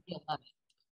 11th. The 11th.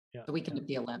 Yeah. The weekend of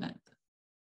the 11th.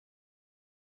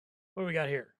 What do we got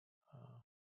here?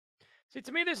 See,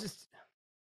 to me, this is.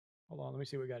 Hold on, let me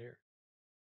see what we got here.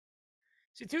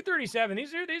 See, 237.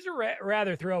 These are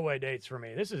rather throwaway dates for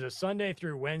me. This is a Sunday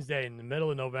through Wednesday in the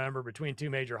middle of November between 2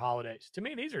 major holidays. To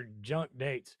me, these are junk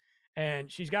dates,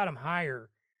 and she's got them higher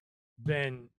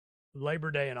than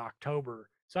Labor Day in October.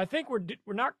 So I think we're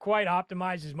not quite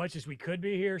optimized as much as we could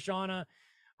be here, Shauna.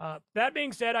 That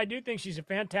being said, I do think she's a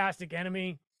fantastic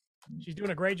enemy. She's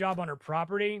doing a great job on her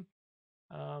property.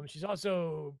 She's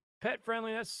also pet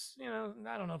friendly. That's,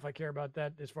 I don't know if I care about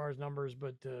that as far as numbers,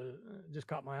 but just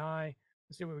caught my eye.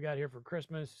 Let's see what we got here for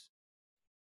Christmas.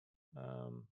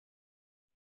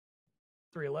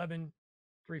 311,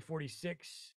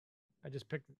 346. I just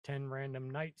picked 10 random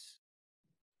nights.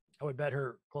 I would bet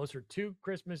her closer to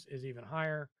Christmas is even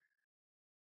higher.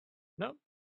 No.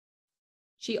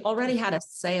 She already had a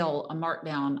sale, a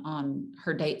markdown on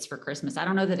her dates for Christmas. I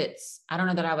don't know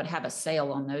that I would have a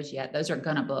sale on those yet. Those are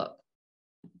gonna book.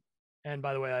 And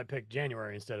by the way, I picked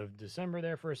January instead of December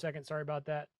there for a second. Sorry about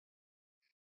that.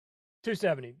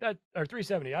 270 or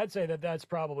 370. I'd say that's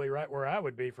probably right where I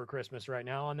would be for Christmas right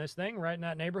now on this thing, right in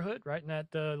that neighborhood, right in that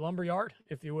lumber yard,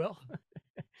 if you will.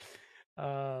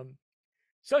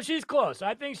 So she's close.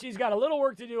 I think she's got a little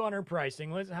work to do on her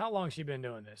pricing. How long has she been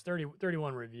doing this?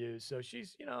 31 reviews. So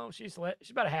she's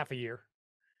about a half a year.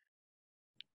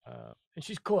 And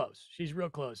she's close. She's real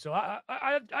close. So I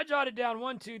jotted down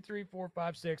 1, 2, 3, 4,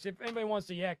 5, 6. If anybody wants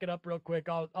to yak it up real quick,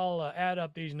 I'll add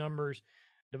up these numbers,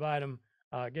 divide them,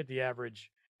 get the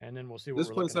average, and then we'll see what Does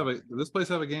this place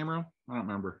have a game room? I don't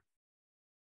remember.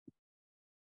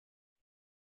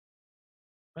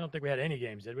 I don't think we had any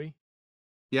games, did we?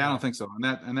 Yeah, I don't think so.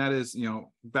 And that is,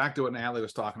 back to what Natalie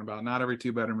was talking about. Not every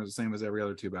 2-bedroom is the same as every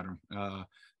other 2-bedroom.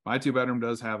 My 2-bedroom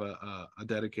does have a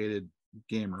dedicated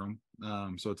game room.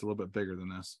 So it's a little bit bigger than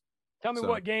this. Tell me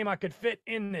what game I could fit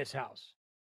in this house.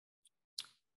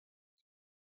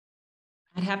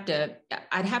 I'd have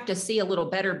to see a little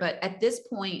better, but at this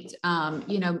point,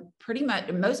 pretty much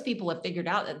most people have figured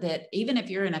out that even if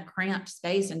you're in a cramped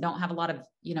space and don't have a lot of,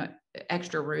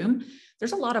 extra room,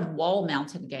 there's a lot of wall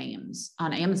mounted games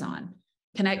on Amazon,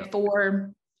 Connect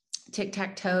 4,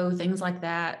 Tic-Tac-Toe, things like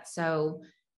that. So,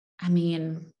 I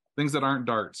mean, things that aren't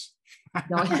darts.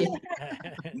 No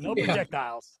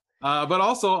projectiles. But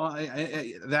also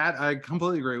that I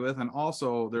completely agree with. And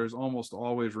also there's almost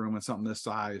always room in something this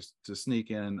size to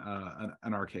sneak in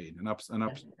an arcade, an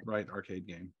upright arcade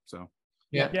game. So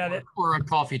or a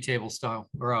coffee table style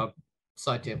or a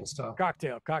side table style.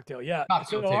 Cocktail. Yeah.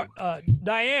 Cocktail so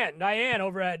Diane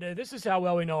over at, this is how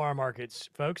well we know our markets,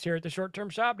 folks, here at the Short Term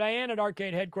Shop. Diane at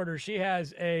Arcade Headquarters, she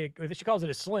has she calls it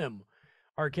a slim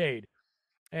arcade.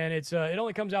 And it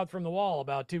only comes out from the wall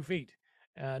about 2 feet.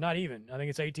 Not even. I think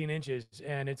it's 18 inches,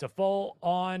 and it's a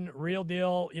full-on, real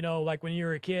deal. Like when you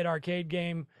were a kid, arcade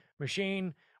game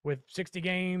machine with 60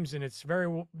 games, and it's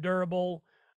very durable.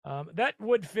 That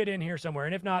would fit in here somewhere,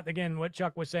 and if not, again, what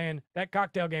Chuck was saying, that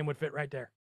cocktail game would fit right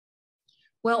there.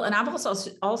 Well, and I've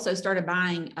also started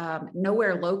buying.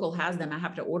 Nowhere local has them. I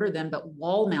have to order them, but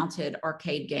wall-mounted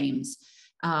arcade games,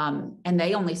 and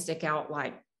they only stick out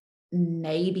like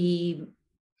maybe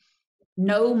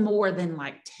no more than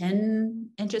like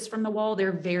 10 inches from the wall.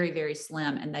 They're very, very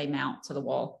slim and they mount to the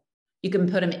wall. You can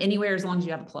put them anywhere as long as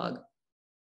you have a plug.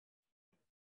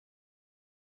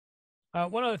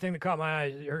 One other thing that caught my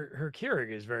eye, her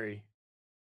Keurig is very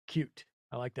cute.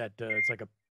 I like that. It's like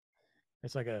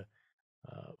a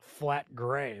flat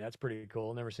gray. That's pretty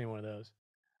cool. Never seen one of those.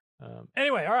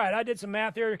 Anyway, all right. I did some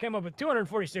math here. Came up with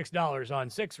 $246 on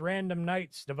 6 random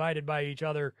nights divided by each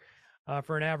other.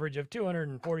 For an average of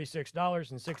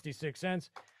 $246.66.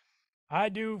 I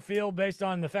do feel, based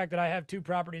on the fact that I have 2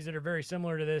 properties that are very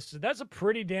similar to this, that's a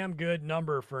pretty damn good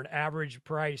number for an average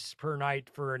price per night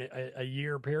for a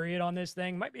year period on this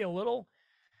thing. Might be a little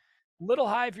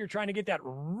high if you're trying to get that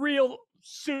real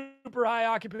super high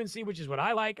occupancy, which is what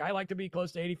I like. I like to be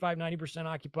close to 85-90%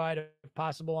 occupied if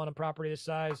possible on a property this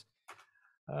size.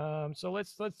 So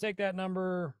let's take that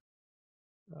number.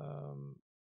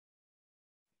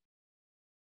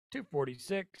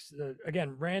 246.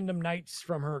 Again, random nights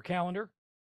from her calendar,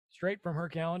 straight from her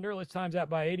calendar. Let's times that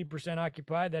by 80%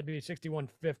 occupied. That'd be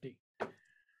 6150.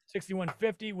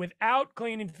 6150 without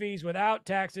cleaning fees, without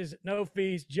taxes, no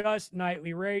fees, just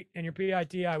nightly rate. And your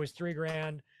PITI was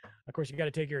 $3,000. Of course, you got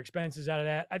to take your expenses out of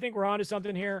that. I think we're onto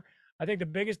something here. I think the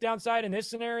biggest downside in this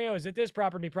scenario is that this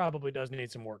property probably does need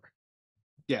some work.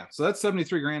 Yeah, so that's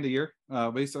 73 grand a year.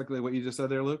 Basically what you just said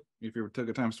there, Luke, if you took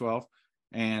it times 12.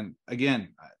 And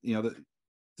again, you know,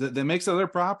 that makes other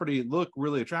property look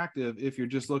really attractive if you're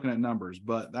just looking at numbers.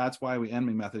 But that's why we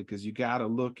enemy method, because you got to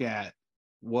look at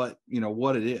what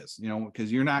it is,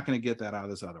 because you're not going to get that out of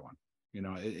this other one.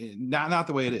 Not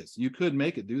the way it is. You could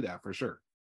make it do that for sure.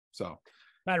 So,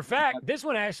 matter of fact, this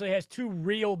one actually has 2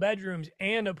 real bedrooms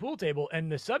and a pool table. And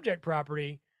the subject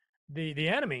property, the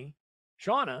enemy,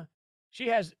 Shauna, she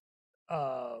has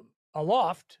a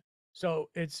loft. So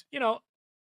it's,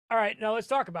 all right, now let's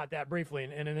talk about that briefly,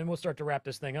 and then we'll start to wrap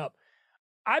this thing up.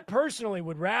 I personally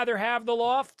would rather have the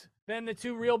loft than the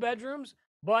 2 real bedrooms,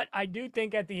 but I do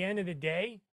think at the end of the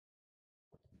day,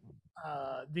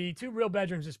 the 2 real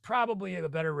bedrooms is probably a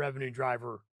better revenue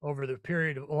driver over the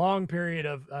long period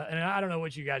of, and I don't know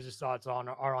what you guys' thoughts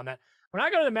are on that. When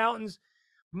I go to the mountains,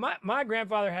 my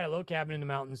grandfather had a little cabin in the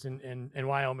mountains in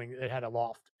Wyoming that had a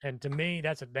loft. And to me,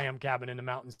 that's a damn cabin in the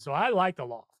mountains. So I like the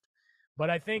loft. But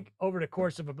I think over the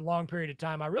course of a long period of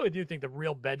time, I really do think the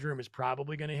real bedroom is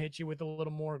probably going to hit you with a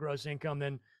little more gross income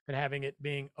than having it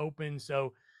being open.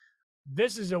 So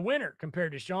this is a winner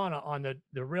compared to Shauna on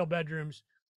the real bedrooms.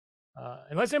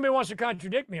 Unless anybody wants to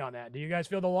contradict me on that. Do you guys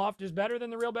feel the loft is better than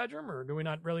the real bedroom, or do we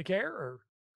not really care? Or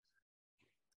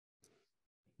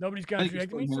nobody's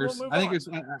contradicting me? So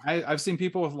I've seen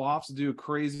people with lofts do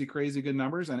crazy good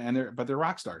numbers, but they're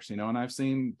rock stars, and I've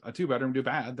seen a 2-bedroom do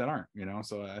bad that aren't,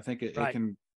 so I think it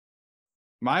can.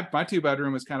 My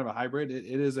 2-bedroom is kind of a hybrid.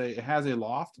 It has a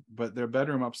loft, but their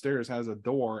bedroom upstairs has a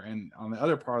door, and on the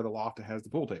other part of the loft it has the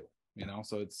pool table,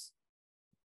 so it's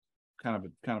kind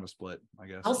of a split, I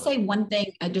guess. I'll say one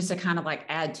thing just to kind of like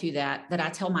add to that I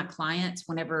tell my clients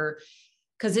whenever,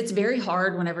 because it's very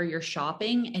hard whenever you're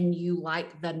shopping and you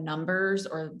like the numbers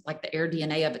or like the air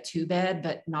DNA of a 2-bed,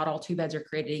 but not all 2-beds are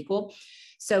created equal.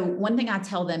 So one thing I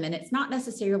tell them, and it's not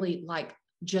necessarily like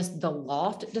just the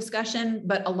loft discussion,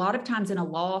 but a lot of times in a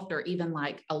loft or even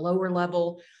like a lower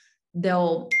level,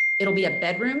 it'll be a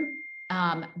bedroom,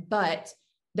 but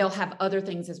they'll have other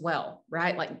things as well,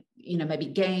 right? Like, maybe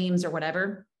games or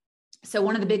whatever. So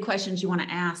one of the big questions you want to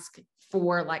ask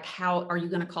for, like, how are you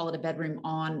going to call it a bedroom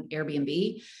on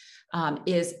Airbnb,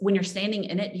 is when you're standing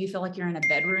in it, do you feel like you're in a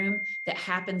bedroom that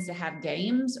happens to have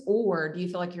games, or do you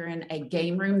feel like you're in a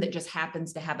game room that just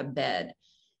happens to have a bed?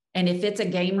 And if it's a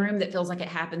game room that feels like it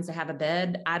happens to have a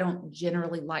bed, I don't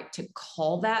generally like to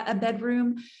call that a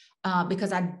bedroom,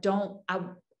 because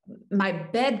my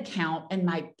bed count and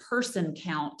my person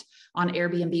count on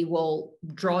Airbnb will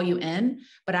draw you in,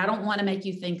 but I don't want to make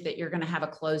you think that you're going to have a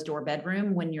closed door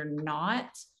bedroom when you're not.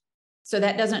 So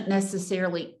that doesn't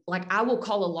necessarily, like, I will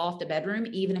call a loft a bedroom,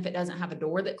 even if it doesn't have a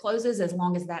door that closes, as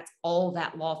long as that's all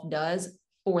that loft does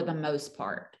for the most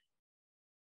part.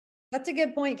 That's a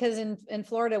good point, because in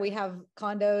Florida, we have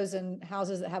condos and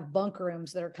houses that have bunk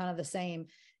rooms that are kind of the same.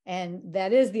 And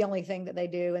that is the only thing that they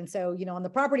do. And so, on the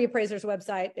property appraiser's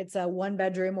website, it's a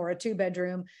 1-bedroom or a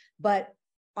 2-bedroom, but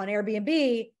on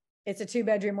Airbnb, it's a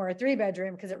 2-bedroom or a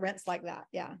 3-bedroom because it rents like that.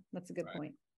 Yeah, that's a good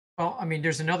point. Well, I mean,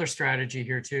 there's another strategy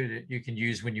here too that you can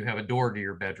use when you have a door to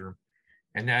your bedroom.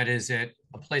 And that is at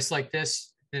a place like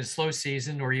this, in a slow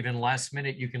season or even last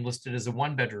minute, you can list it as a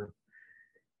 1-bedroom.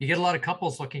 You get a lot of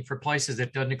couples looking for places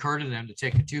that doesn't occur to them to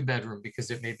take a 2-bedroom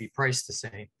because it may be priced the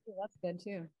same. That's good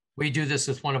too. We do this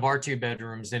with one of our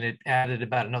 2-bedrooms, and it added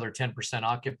about another 10%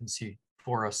 occupancy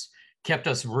for us. Kept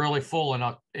us really full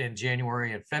in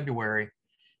January and February,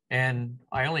 and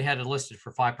I only had it listed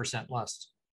for 5% less.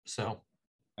 So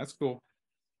that's cool.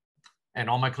 And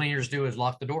all my cleaners do is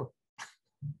lock the door.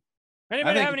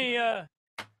 Anybody have any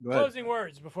closing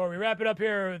words before we wrap it up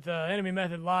here with Enemy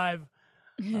Method Live?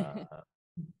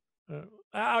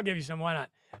 I'll give you some. Why not?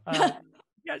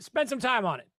 Yeah, spend some time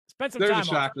on it. Spend some time. There's a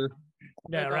shocker.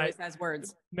 Yeah, right. Always has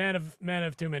words. Man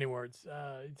of too many words.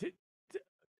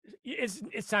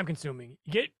 It's time consuming.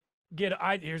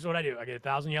 here's what I do. I get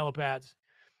 1,000 yellow pads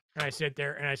and I sit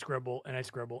there and I scribble and I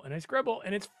scribble and I scribble,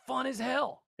 and it's fun as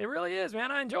hell. It really is,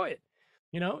 man. I enjoy it.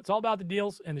 It's all about the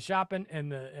deals and the shopping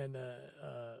and the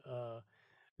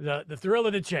thrill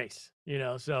of the chase,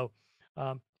 so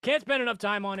can't spend enough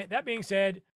time on it. That being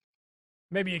said,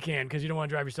 maybe you can, because you don't want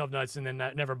to drive yourself nuts and then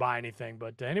never buy anything.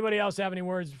 But anybody else have any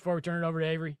words before we turn it over to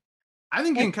Avery? I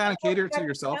think you can kind of cater to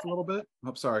yourself a little bit.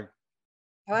 Oh, sorry.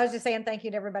 I was just saying thank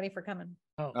you to everybody for coming.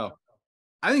 Oh,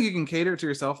 I think you can cater to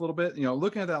yourself a little bit.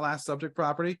 Looking at that last subject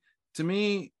property, to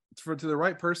me, to the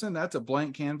right person, that's a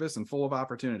blank canvas and full of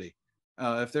opportunity.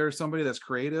 If there's somebody that's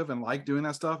creative and like doing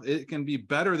that stuff, it can be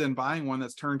better than buying one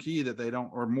that's turnkey that they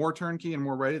don't, or more turnkey and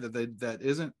more ready that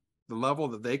isn't the level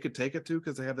that they could take it to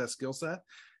because they have that skill set.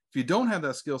 If you don't have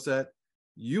that skill set,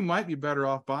 you might be better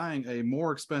off buying a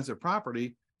more expensive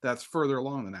property that's further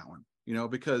along than that one,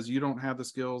 because you don't have the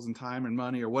skills and time and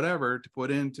money or whatever to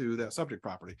put into that subject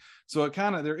property. So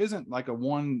there isn't like a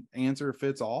one answer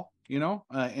fits all,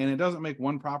 and it doesn't make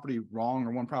one property wrong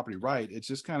or one property right. It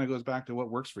just kind of goes back to what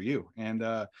works for you and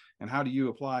how do you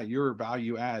apply your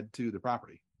value add to the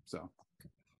property. So.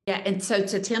 Yeah. And so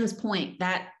to Tim's point,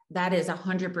 that is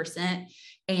 100%.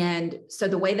 And so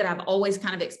the way that I've always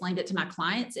kind of explained it to my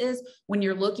clients is when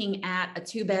you're looking at a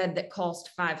 2-bed that cost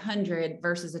 $500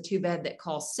 versus a 2-bed that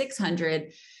costs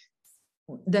 $600,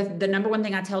 the number one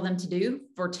thing I tell them to do,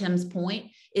 for Tim's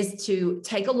point, is to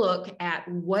take a look at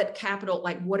what capital,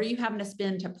 like what are you having to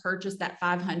spend to purchase that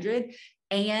 $500,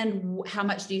 and how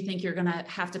much do you think you're going to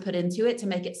have to put into it to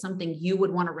make it something you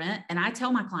would want to rent. And I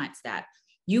tell my clients that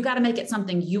you got to make it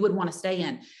something you would want to stay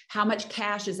in. How much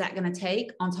cash is that going to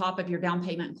take on top of your down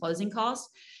payment and closing costs?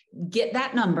 Get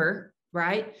that number,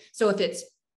 right? So if it's,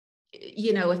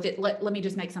 let me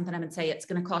just make something up and say it's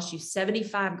going to cost you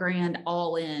 $75,000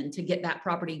 all in to get that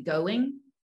property going.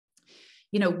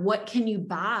 What can you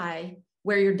buy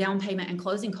where your down payment and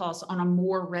closing costs on a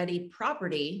more ready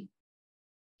property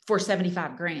for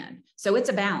 $75,000? So it's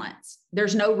a balance.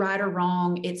 There's no right or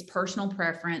wrong. It's personal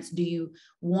preference. Do you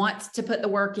want to put the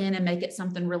work in and make it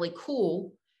something really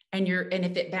cool? And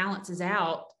if it balances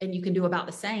out and you can do about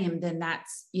the same, then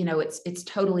that's, it's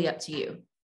totally up to you.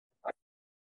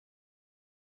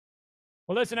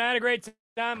 Well, listen, I had a great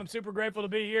time. I'm super grateful to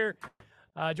be here.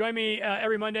 Join me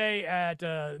every Monday at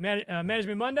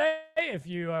Management Monday if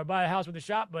you buy a house with a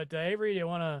shop. But Avery, you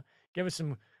want to give us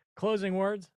some closing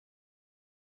words?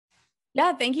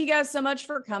 Yeah, thank you guys so much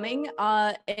for coming.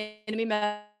 Enemy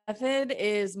method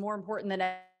is more important than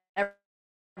ever.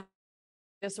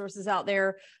 Resources out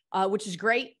there, which is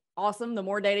great, awesome. The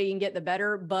more data you can get, the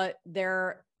better. But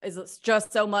there is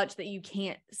just so much that you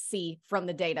can't see from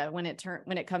the data when it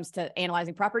comes to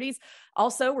analyzing properties.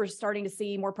 Also, we're starting to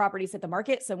see more properties hit the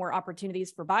market, so more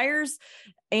opportunities for buyers.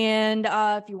 And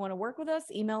if you want to work with us,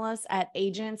 email us at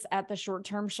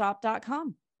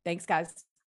agents@theshorttermshop.com. Thanks, guys.